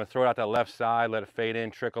perfect. I'm going to throw it out that left side, let it fade in,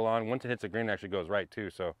 trickle on. Once it hits the green, it actually goes right, too.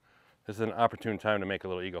 So this is an opportune time to make a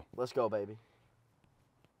little eagle. Let's go, baby.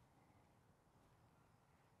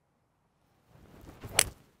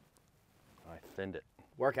 I thinned it.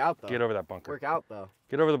 Work out, though. Get over that bunker. Work out, though.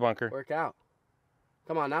 Get over the bunker. Work out.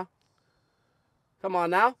 Come on now. Come on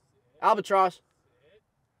now. Albatross.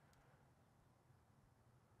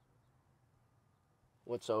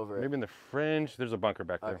 What's over it? Maybe in the fringe. There's a bunker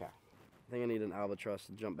back there. Okay. I think I need an albatross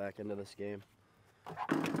to jump back into this game.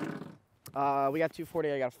 We got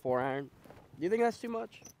 240. I got a 4-iron. Do you think that's too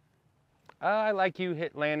much? I like you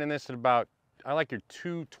landing this at about, I like your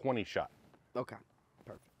 220 shot. Okay.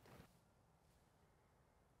 Perfect.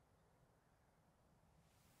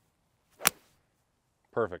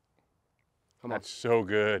 Perfect. Come on. That's so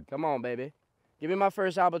good. Come on, baby. Give me my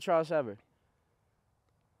first albatross ever.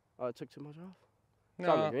 Oh, it took too much off? It's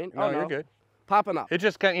on the No, green? no, Oh, you're no. good. Popping up. It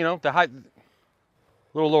just kind of, the height,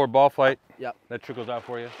 little lower ball flight. Yep. That trickles out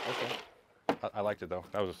for you. Okay. I liked it though.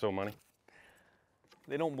 That was so money.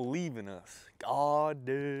 They don't believe in us. God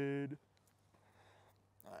did.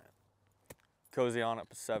 All right. Cozy on up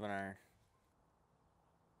a 7-iron.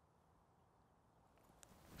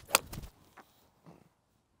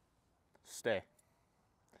 Stay.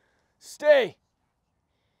 Stay.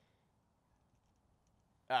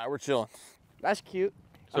 All right, we're chilling. That's cute.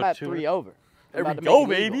 So I'm at 2 3 over. I'm There about we to go,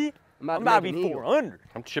 make an eagle. baby. I'm I'm about to make be an eagle. 4 under.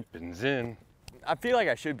 I'm chipping in. I feel like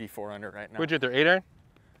I should be 4 under right now. What'd you hit there, 8 iron?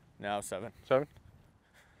 No, 7. 7?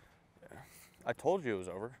 I told you it was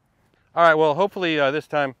over. All right, well, hopefully this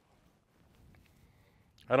time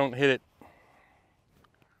I don't hit it.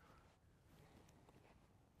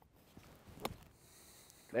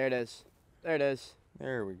 There it is. There it is.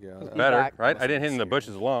 There we go. Better, back. right? I didn't hit in the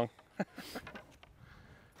bushes long.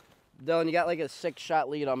 Dylan, you got like a 6-shot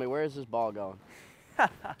lead on me. Where is this ball going?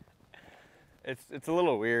 It's a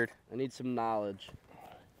little weird. I need some knowledge.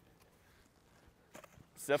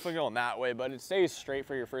 It's definitely going that way, but it stays straight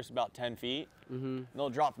for your first about 10 feet. Mm-hmm. And it'll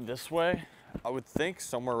drop this way, I would think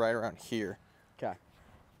somewhere right around here. Okay. Let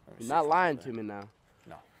me You're see not if lying I'm to me now.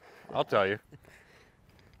 No. I'll tell you.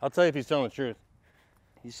 I'll tell you if he's telling the truth.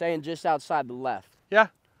 He's saying just outside the left. Yeah.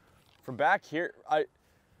 From back here,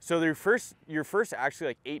 so your first actually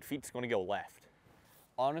like 8 feet is going to go left.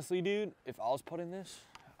 Honestly, dude, if I was putting this,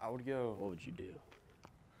 I would go. What would you do?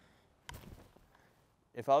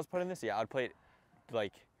 If I was putting this, yeah, I'd play it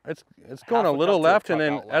like. It's going a Half little without the left, and tuck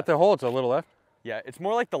then out at the left. hole, it's a little left. Yeah, it's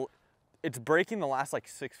more like it's breaking the last like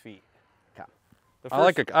 6 feet. Okay. The I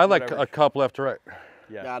like first, a whatever. cup left to right.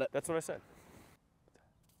 Yeah, Got it. That's what I said.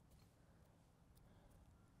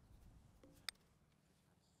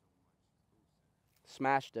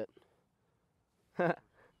 Smashed it.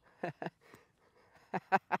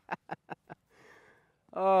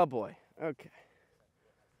 Oh boy. Okay.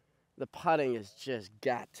 The putting has just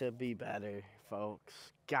got to be better, folks.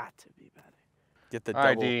 Got to be better. Get the All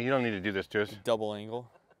right, double. D, you don't need to do this to us. Double angle.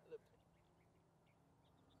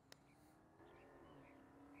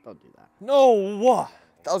 Don't do that. No,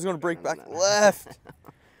 that was gonna break back left.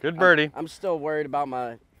 Good birdie. I'm still worried about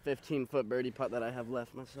my 15-foot birdie putt that I have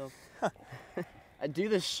left myself. I do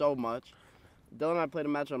this so much. Dylan and I played a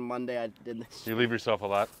match on Monday. I did this. You leave yourself a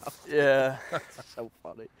lot. Yeah. It's so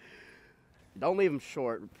funny. Don't leave them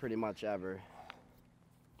short pretty much ever,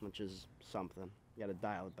 which is something. You got to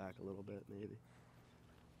dial it back a little bit, maybe.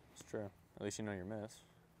 It's true. At least you know your miss.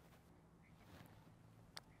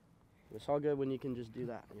 It's all good when you can just do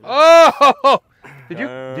that. You know? Oh! Did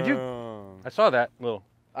you? I saw that little.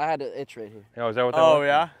 I had an itch right here. Oh, is that what that was? Oh,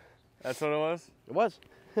 yeah? That's what it was? It was.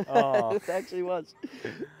 Oh. It actually was.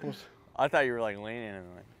 I thought you were like leaning and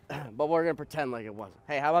like. But we're going to pretend like it wasn't.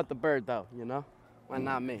 Hey, how about the bird, though, you know? Why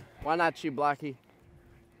not me? Why not you, Blocky?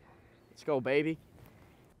 Let's go, baby.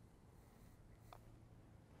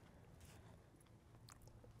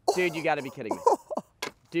 Dude, you got to be kidding me.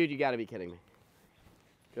 Dude, you got to be kidding me.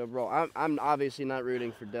 Good roll. I'm obviously not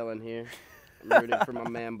rooting for Dylan here. I'm rooting for my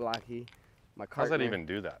man, Blocky. My How does partner. that even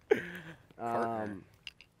do that?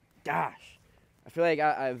 Gosh. I feel like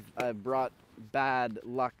I've brought bad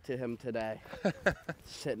luck to him today.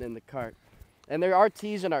 Sitting in the cart. And there are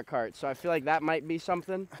tees in our cart, so I feel like that might be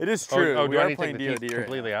something. It is true. Oh, we do I are need to take playing the DOD teeth right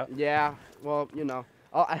completely out? Yeah, well, you know.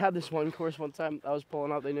 I had this one course one time I was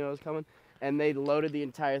pulling up. They knew I was coming. And they loaded the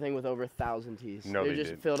entire thing with over 1,000 tees. No, they they just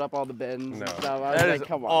did. filled up all the bins No. and stuff. I was That like, is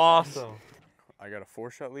come on. awesome. I got a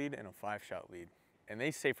 4-shot lead and a 5-shot lead. And they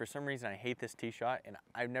say for some reason I hate this tee shot, and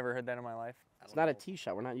I've never heard that in my life. It's not a tee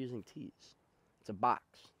shot. We're not using tees. It's a box.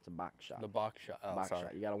 It's a box shot. The box shot. Oh, box sorry.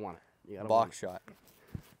 shot. You gotta want it. You gotta Box want shot.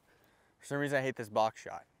 For some reason I hate this box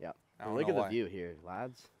shot. it. Yep. I don't Look know at the why. view here,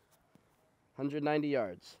 lads. 190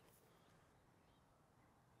 yards.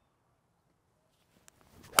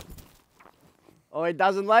 Oh, he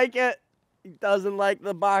doesn't like it. He doesn't like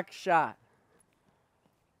the box shot.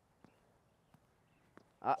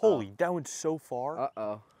 Uh-oh. Holy, that went so far.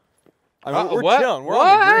 Uh-oh. I mean, we're what? chilling. We're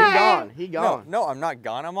on the He green. gone. He gone. No, I'm not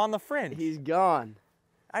gone. I'm on the fringe. He's gone.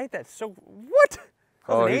 I hate that so. What? That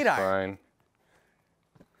was Oh, an he's 8-iron. fine.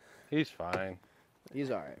 He's fine.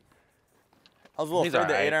 He's all right. I was a little He's afraid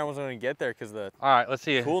the alright. 8-iron wasn't going to get there because the All right, let's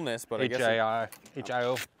see. coolness, but I guess.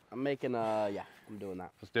 H-I-O. I'm making yeah, I'm doing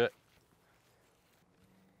that. Let's do it.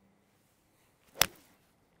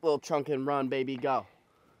 Little chunk and run, baby, go.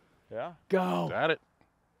 Yeah. Go. Is that it?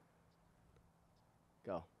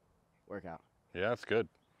 Go. Work out. Yeah, that's good.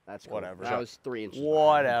 That's cool. Whatever. That was 3 inches.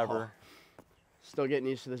 Whatever. Still getting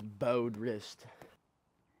used to this bowed wrist.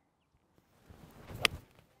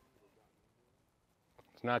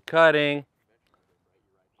 It's not cutting.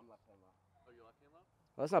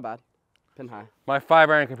 Well, that's not bad. Pin high. My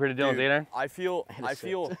 5-iron compared to Dylan's Dude, 8-iron I feel,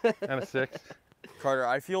 and a 6. Carter,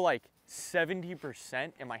 I feel like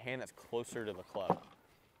 70% in my hand that's closer to the club.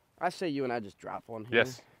 I say you and I just drop one here.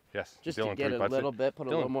 Yes, yes. Just Dylan to get a 3-putts it. little bit, put a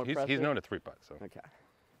little more Dylan, pressure. he's known to 3-putt, so. Okay.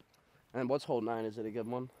 And what's hole 9? Is it a good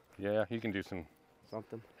one? Yeah, you can do some.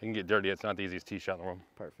 Something? You can get dirty. It's not the easiest tee shot in the world.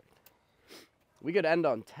 Perfect. We could end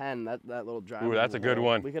on 10. That little drive. Ooh, that's a good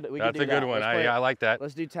one. We could That's do a good that. one. Let's play I like that.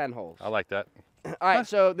 Let's do 10 holes. I like that. All right,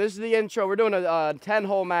 so this is the intro. We're doing a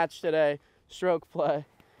 10-hole match today. Stroke play.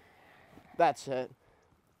 That's it.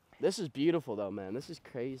 This is beautiful, though, man. This is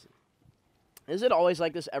crazy. Is it always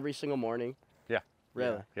like this every single morning? Yeah.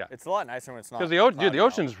 Really? Yeah. It's a lot nicer when it's not. Because the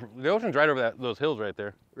ocean's right over those hills right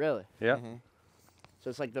there. Really? Yeah. Mm-hmm. So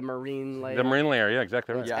it's like the marine layer? The marine layer. Yeah,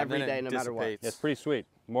 exactly right. Yeah, every and then day, it no matter what. dissipates. Yeah, it's pretty sweet.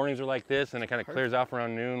 Mornings are like this, and it kind of clears off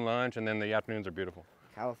around noon, lunch, and then the afternoons are beautiful.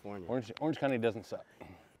 California. Orange County doesn't suck.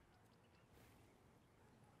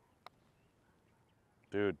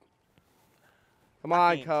 Dude, Come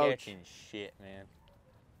on, Ain't coach. catching shit, man.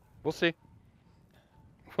 we'll see.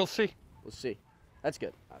 We'll see. We'll see. That's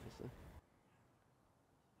good, obviously.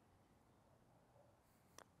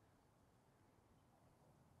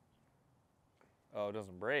 Oh, it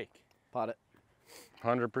doesn't break. Pot it.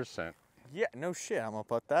 100%. Yeah, no shit. I'm gonna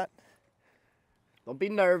put that. Don't be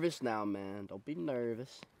nervous now, man. Don't be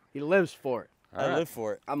nervous. He lives for it. I live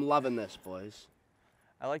for it. I'm loving this, boys.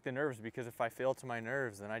 I like the nerves because if I fail to my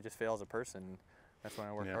nerves, then I just fail as a person. That's when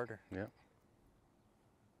I work Yeah. harder. Yeah.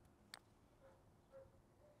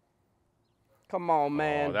 Come on,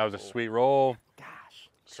 man. Oh, that was a sweet roll. Gosh.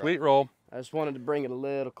 Sweet roll. I just wanted to bring it a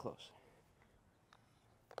little closer.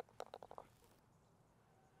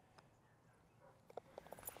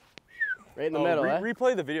 Right in the middle, eh?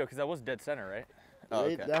 Replay the video because that was dead center, right? Oh,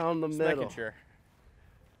 right okay. down the Just middle. making sure.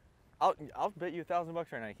 I'll bet you $1,000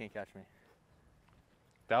 right now you can't catch me.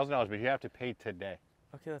 $1,000, but you have to pay today.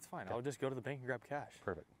 Okay, that's fine. I'll just go to the bank and grab cash.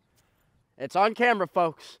 Perfect. It's on camera,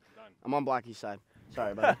 folks. Done. I'm on Blacky's side.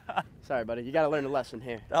 Sorry, buddy. Sorry, buddy. You got to learn a lesson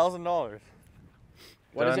here. $1,000.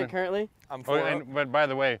 What is it currently? I'm but by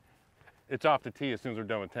the way, it's off the tee as soon as we're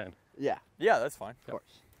done with 10. Yeah. Yeah, that's fine. Of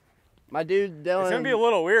course. My dude Dylan. It's gonna be a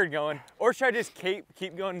little weird going. Or should I just keep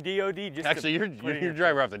going DOD? Just actually, your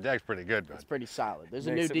driver off the deck's pretty good, man. It's pretty solid. There's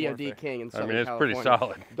a Makes new it more DOD King in Southern it's California. pretty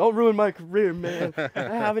solid. Don't ruin my career, man. I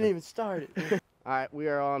haven't even started. All right, we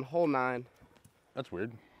are on hole 9. That's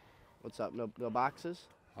weird. What's up? No boxes?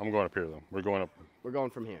 I'm going up here though. We're going up. We're going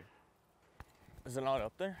from here. Is it not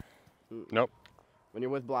up there? Nope. When you're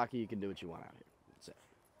with Blocky, you can do what you want out here. That's it.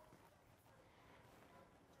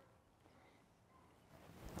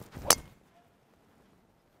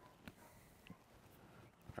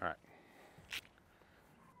 All right.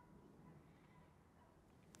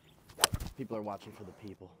 People are watching for the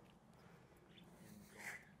people.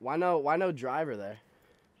 Why no driver there?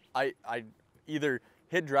 I either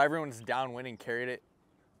hit driver when it's downwind and carried it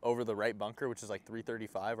over the right bunker, which is like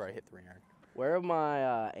 335, or I hit 3 iron. Where am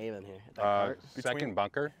I aiming here? At that cart? Second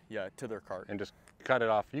bunker. Yeah, to their cart. And just cut it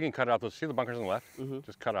off. You can cut it off those. See the bunkers on the left?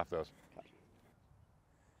 Just cut off those.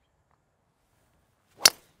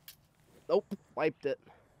 Nope, wiped it.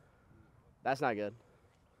 That's not good.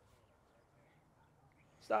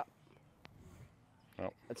 Stop. Oh.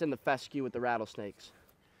 That's in the fescue with the rattlesnakes.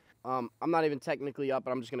 I'm not even technically up,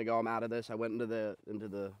 but I'm just gonna go. I'm out of this. I went into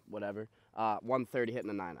the whatever. 130 hitting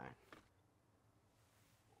a 9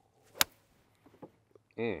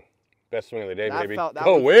 iron. Best swing of the day, That baby. felt- that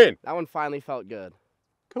Go one- win. That one finally felt good.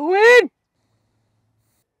 Go win.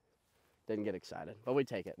 Didn't get excited, but we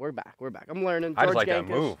take it. We're back. We're back. I'm learning. I just George like that Gankis.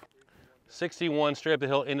 move. 61 straight up the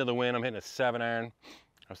hill into the wind. I'm hitting a 7 iron.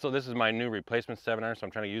 So this is my new replacement 7 iron, so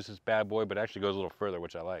I'm trying to use this bad boy, but it actually goes a little further,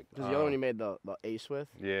 which I like. This is the other one you made the ace with?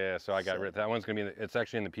 Yeah, so I got rid of that. One's gonna be. It's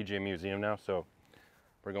actually in the PGA Museum now, so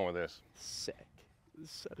we're going with this. Sick.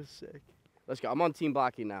 This set is sick. Let's go. I'm on Team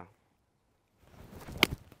Blocky now.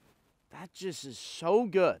 That just is so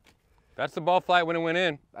good. That's the ball flight when it went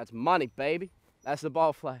in. That's money, baby. That's the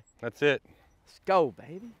ball fly. That's it. Let's go,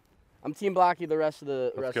 baby. I'm Team Blocky the rest of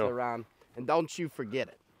the Let's rest go. of the round, and don't you forget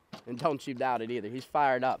it, and don't you doubt it either. He's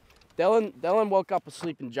fired up. Dylan woke up a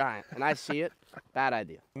sleeping giant, and I see it. Bad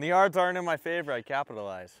idea. When the odds aren't in my favor, I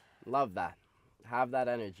capitalize. Love that. Have that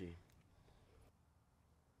energy.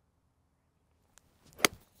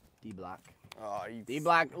 D block. Oh, you D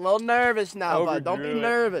block. A little nervous now, bud. Don't be Overdrew it.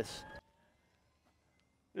 nervous.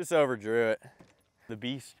 just overdrew it. The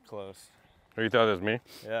beast close. Oh, you thought it was me?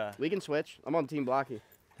 Yeah. We can switch. I'm on Team Blocky.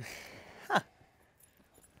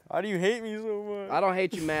 Why do you hate me so much? I don't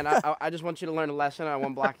hate you, man. I just want you to learn a lesson. I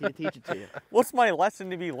want Blocky to teach it to you. What's my lesson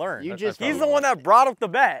to be learned? You just He's the one that brought up the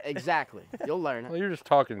bet. Exactly. You'll learn Well, it. you're just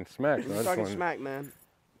talking smack. You're talking smack, man.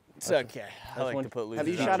 It's okay. I like one- to put losers Have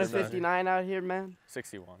you out shot a there. 59 out here, man?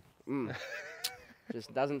 61.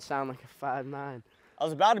 Just doesn't sound like a 5.9. I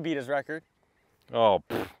was about to beat his record. Oh,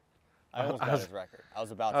 pfft. I almost got his record. I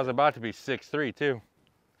was about I was to. about to be 6'3", too.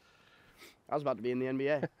 I was about to be in the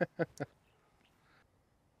NBA.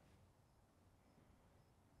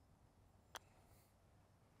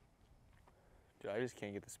 Dude, I just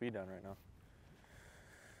can't get the speed down right now.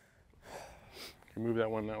 Can you move that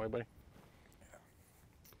one that way, buddy? Yeah.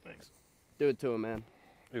 Thanks. Do it to him, man.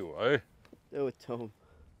 Ooh, eh? Do it to him.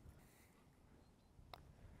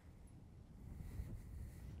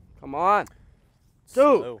 Come on. Dude.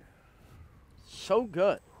 Slow. So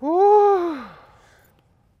good. Woo!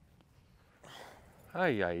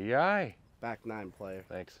 Ay, ay, ay. Back 9 player.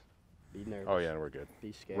 Thanks. Be nervous. Oh, yeah, we're good.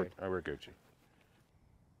 Be scared. We're Gucci.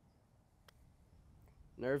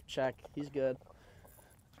 Nerve check. He's good.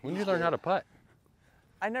 When did you learn how to putt?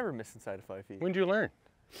 I never miss inside of 5 feet. When did you learn?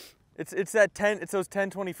 It's that 10. It's those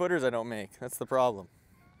 10, 20 footers I don't make. That's the problem.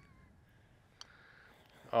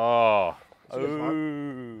 Oh, That's a good putt.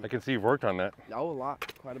 Ooh. I can see you've worked on that. Oh, a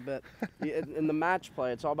lot. Quite a bit. In the match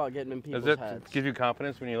play, it's all about getting in people's Does it heads. give you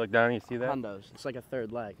confidence when you look down and you see that? Hundos. It's like a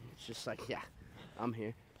third leg. It's just like, yeah, I'm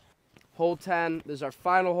here. Hole 10. This is our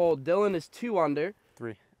final hole. Dylan is 2 under.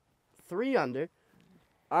 3. 3 under.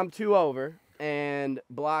 I'm 2 over. And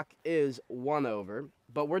Block is 1 over.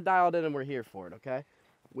 But we're dialed in and we're here for it, okay?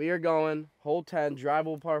 We are going hole 10,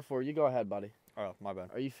 drivable par 4. You go ahead, buddy. Oh, my bad.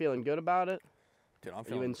 Are you feeling good about it? Dude, I'm Are you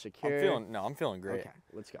feeling insecure? I'm feeling great. Okay,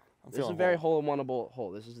 let's go. I'm This is a feeling very hole-in-oneable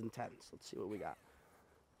hole. This is intense. Let's see what we got.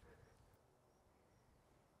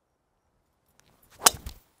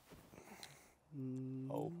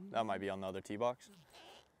 Oh, that might be on the other tee box.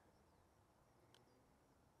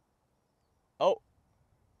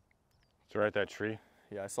 It's right at that tree.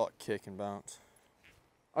 Yeah, I saw it kick and bounce.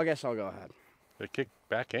 I guess I'll go ahead. Did it kick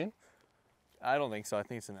back in? I don't think so. I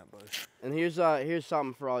think it's in that bush. And here's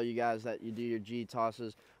something for all you guys that you do your G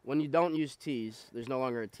tosses. When you don't use tees, there's no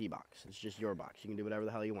longer a tee box. It's just your box. You can do whatever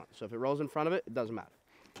the hell you want. So if it rolls in front of it, it doesn't matter.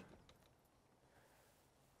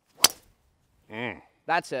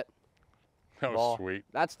 That's it. That was sweet.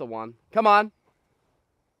 That's the one. Come on.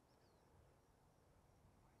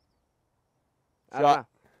 I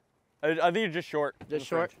think you're just short. Just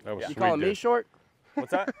short? That was You sweet, calling me dude. short? What's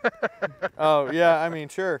that? Oh, yeah, I mean,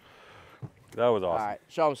 sure. That was awesome. All right,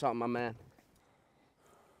 show him something, my man.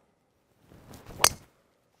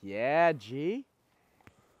 Yeah, G.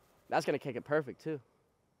 That's going to kick it perfect, too.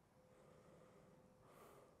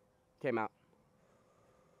 Came out.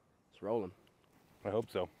 It's rolling. I hope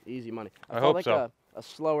so. Easy money. I hope like so. A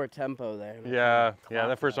slower tempo there. Yeah,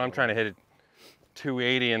 that first one I'm trying to hit it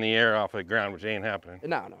 280 in the air off the ground, which ain't happening.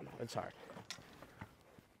 No, it's hard.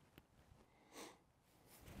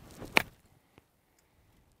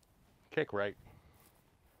 Kick right.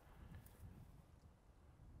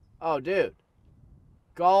 Oh, dude.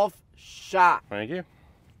 Golf shot. Thank you.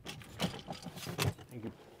 Thank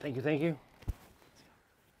you. Thank you. Thank you.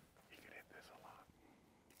 You can hit this a lot.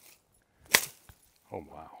 Oh,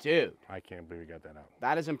 wow. Dude. I can't believe you got that out.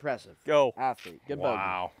 That is impressive. Go. Athlete. Good bogey.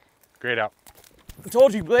 Wow. Great out. I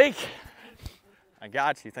told you, Blake. I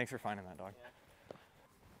got you. Thanks for finding that, dog.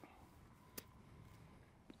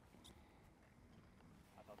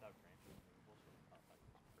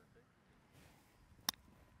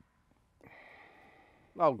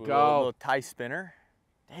 Oh, Ooh, go. little tie spinner.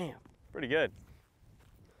 Damn. Pretty good.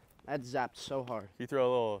 That zapped so hard. Can you throw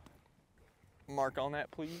a little mark on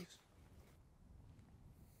that, please?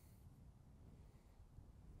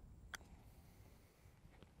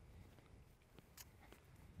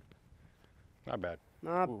 Not bad.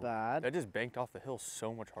 Not bad. That just banked off the hill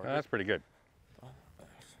so much harder. That's pretty good.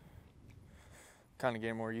 Kind of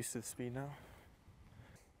getting more used to the speed now.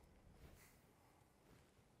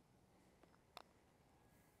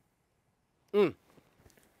 You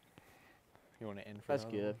want to end for That's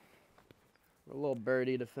that good. A little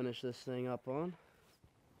birdie to finish this thing up on.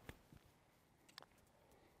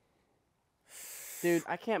 Dude,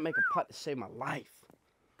 I can't make a putt to save my life.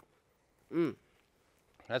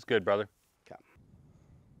 That's good, brother. Okay.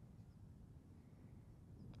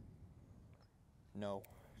 No.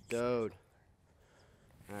 Dude.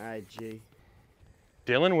 All right, G.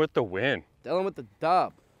 Dylan with the win. Dylan with the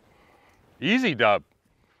dub. Easy dub.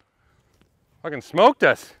 Fucking smoked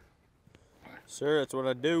us. Sir, that's what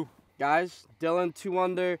I do. Guys, Dylan 2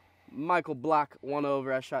 under, Michael Block 1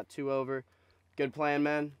 over. I shot 2 over. Good plan,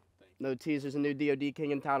 man. No teasers. A new DOD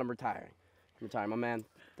King in town. I'm retiring. My man.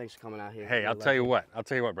 Thanks for coming out here. Hey, I'll tell you what,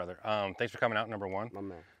 brother. Thanks for coming out, number one. My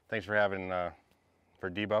man. Thanks for having, for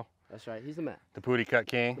Debo. That's right. He's the man. The Pootie Cut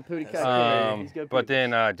King. The Pootie Cut King. He's good. But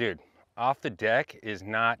then, dude, off the deck is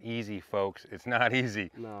not easy, folks. It's not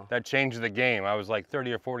easy. No. That changed the game. I was like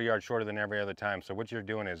 30 or 40 yards shorter than every other time. So what you're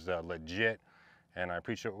doing is legit, and I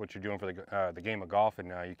appreciate what you're doing for the game of golf, and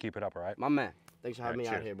you keep it up, all right? My man. Thanks for having me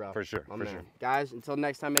out here, bro. For sure, My for man. sure. Guys, until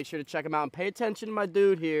next time, make sure to check him out and pay attention to my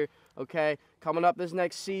dude here, okay? Coming up this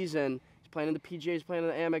next season, he's playing in the PGA, he's playing in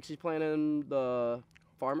the Amex, he's playing in the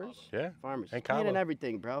Farmers? Yeah. Farmers. And He's playing in Cabo.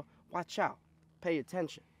 everything, bro. Watch out. Pay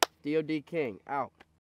attention. DOD King, out.